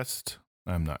you're a guest,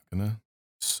 I'm not going to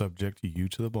subject you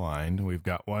to the blind. We've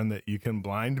got one that you can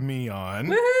blind me on.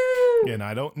 Woo-hoo! And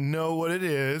I don't know what it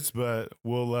is, but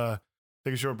we'll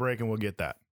take a short break and we'll get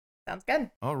that. Sounds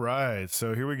good. All right.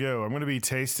 So here we go. I'm going to be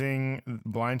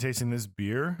blind tasting this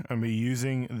beer. I'm going to be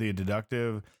using the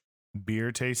deductive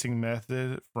beer tasting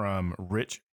method from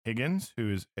Rich Higgins,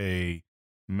 who is a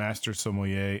master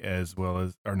sommelier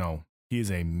he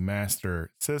is a master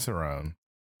cicerone.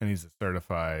 And he's a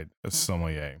certified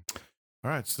sommelier.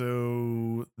 All right,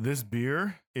 so this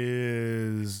beer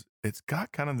is it's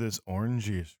got kind of this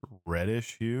orangish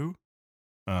reddish hue.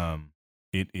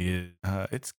 It is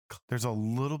there's a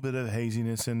little bit of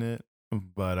haziness in it,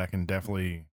 but I could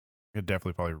definitely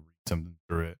probably read something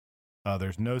through it.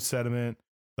 There's no sediment.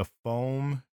 The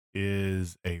foam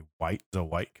is a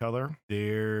white color.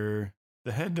 The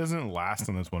head doesn't last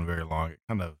on this one very long. It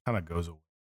kind of goes away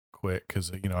quick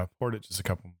because I poured it just a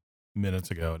couple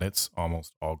minutes ago and it's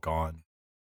almost all gone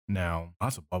now.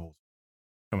 Lots of bubbles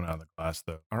coming out of the glass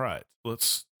though. All right,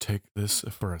 let's take this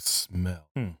for a smell.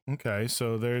 Okay,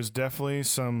 so there's definitely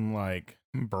some like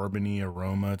bourbony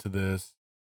aroma to this.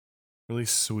 Really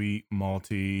sweet,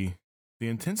 malty. The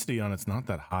intensity on it's not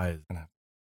that high as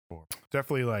before.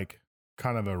 Definitely like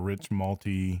kind of a rich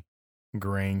malty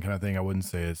grain kind of thing. I wouldn't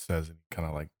say it says any kind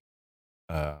of like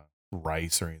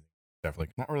rice or anything.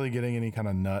 Definitely not really getting any kind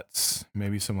of nuts.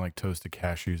 Maybe some like toasted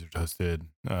cashews or toasted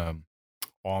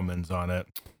almonds on it.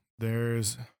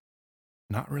 There's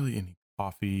not really any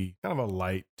coffee, kind of a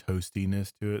light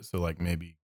toastiness to it. So like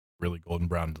maybe really golden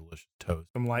brown, delicious toast.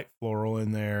 Some light floral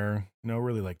in there. No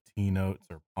really like tea notes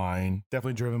or pine.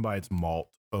 Definitely driven by its malt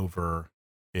over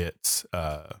its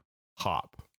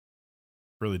hop.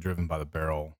 Really driven by the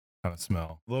barrel kind of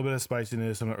smell. A little bit of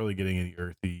spiciness. I'm not really getting any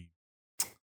earthy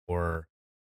or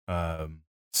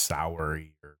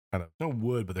soury or kind of no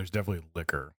wood, but there's definitely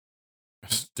liquor.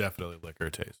 There's definitely liquor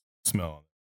taste. Smell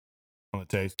on the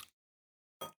taste.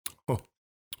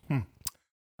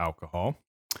 Alcohol.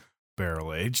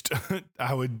 Barrel aged.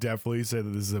 I would definitely say that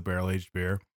this is a barrel aged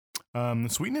beer. The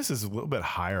sweetness is a little bit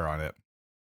higher on it.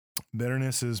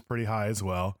 Bitterness is pretty high as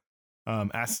well.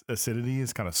 Acidity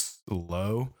is kind of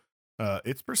low.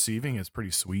 It's perceiving as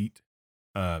pretty sweet.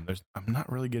 I'm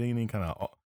not really getting any kind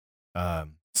of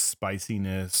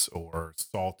spiciness or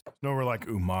salt. No, we're like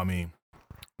umami.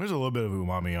 There's a little bit of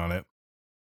umami on it,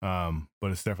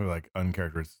 but it's definitely like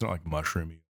uncharacteristic. It's not like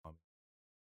mushroomy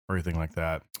or anything like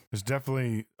that. There's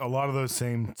definitely a lot of those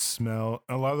same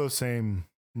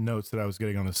notes that I was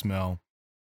getting on the smell.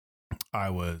 I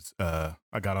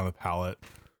got on the palate.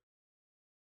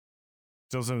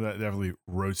 Still some of that definitely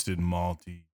roasted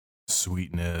malty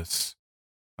sweetness,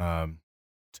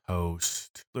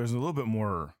 toast. There's a little bit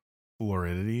more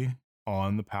floridity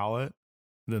on the palate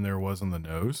than there was on the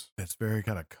nose. It's very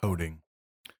kind of coating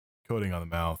on the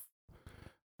mouth.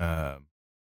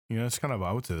 It's kind of,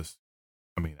 I would say this,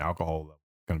 alcohol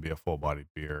going to be a full bodied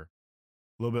beer.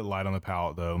 A little bit light on the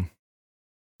palate though.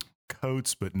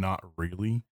 Coats, but not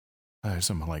really. There's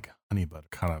some like honey butter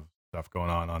kind of stuff going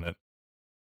on it.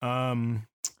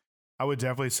 I would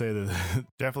definitely say that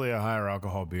definitely a higher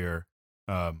alcohol beer.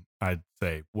 I'd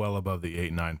say well above the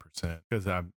 8-9% because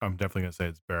I'm definitely gonna say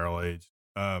it's barrel aged.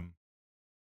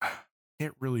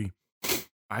 Can't really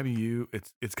IBU.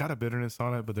 It's got a bitterness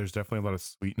on it, but there's definitely a lot of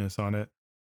sweetness on it.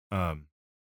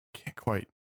 Can't quite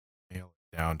nail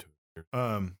it down to it.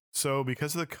 So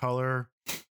because of the color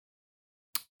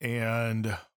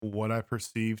and what I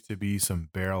perceive to be some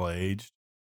barrel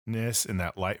agedness and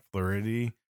that light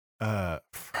fluidity, I've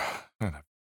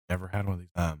never had one of these.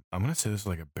 I'm gonna say this is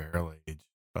like a barrel aged,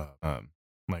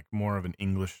 like more of an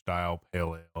English style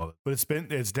pale ale, but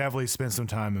it's definitely spent some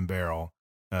time in barrel.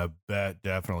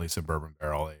 Definitely some bourbon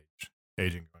barrel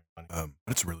aging going on.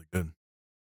 But it's really good.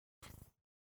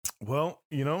 Well,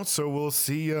 so we'll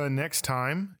see next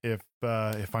time if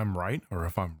I'm right or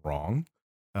if I'm wrong.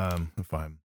 If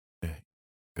I'm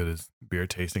good as beer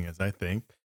tasting as I think.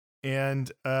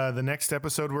 And the next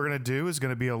episode we're going to do is going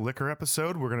to be a liquor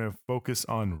episode. We're going to focus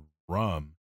on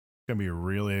rum. It's going to be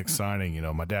really exciting.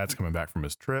 My dad's coming back from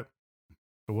his trip.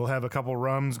 So we'll have a couple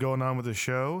rums going on with the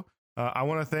show. I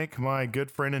want to thank my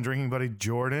good friend and drinking buddy,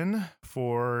 Jordan,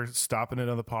 for stopping in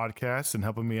on the podcast and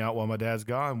helping me out while my dad's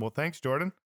gone. Well, thanks,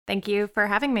 Jordan. Thank you for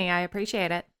having me. I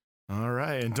appreciate it. All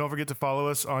right. And don't forget to follow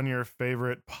us on your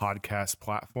favorite podcast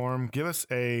platform. Give us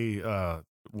a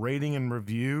rating and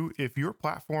review. If your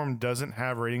platform doesn't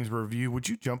have ratings or review, would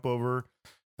you jump over,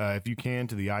 if you can,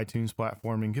 to the iTunes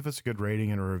platform and give us a good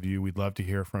rating and a review? We'd love to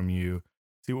hear from you,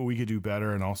 see what we could do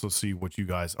better, and also see what you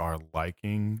guys are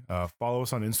liking. Follow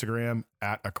us on Instagram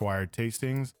at Acquired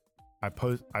Tastings. I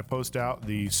post out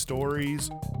the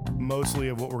stories, mostly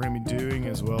of what we're going to be doing,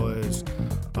 as well as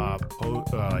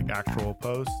like actual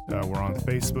posts. We're on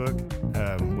Facebook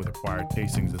with Acquired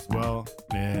Tastings as well,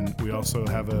 and we also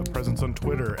have a presence on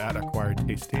Twitter at Acquired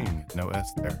Tasting. No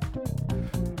S there.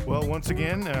 Well, once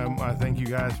again, I thank you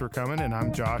guys for coming, and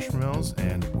I'm Josh Mills,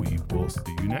 and we will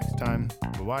see you next time.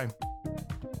 Bye-bye.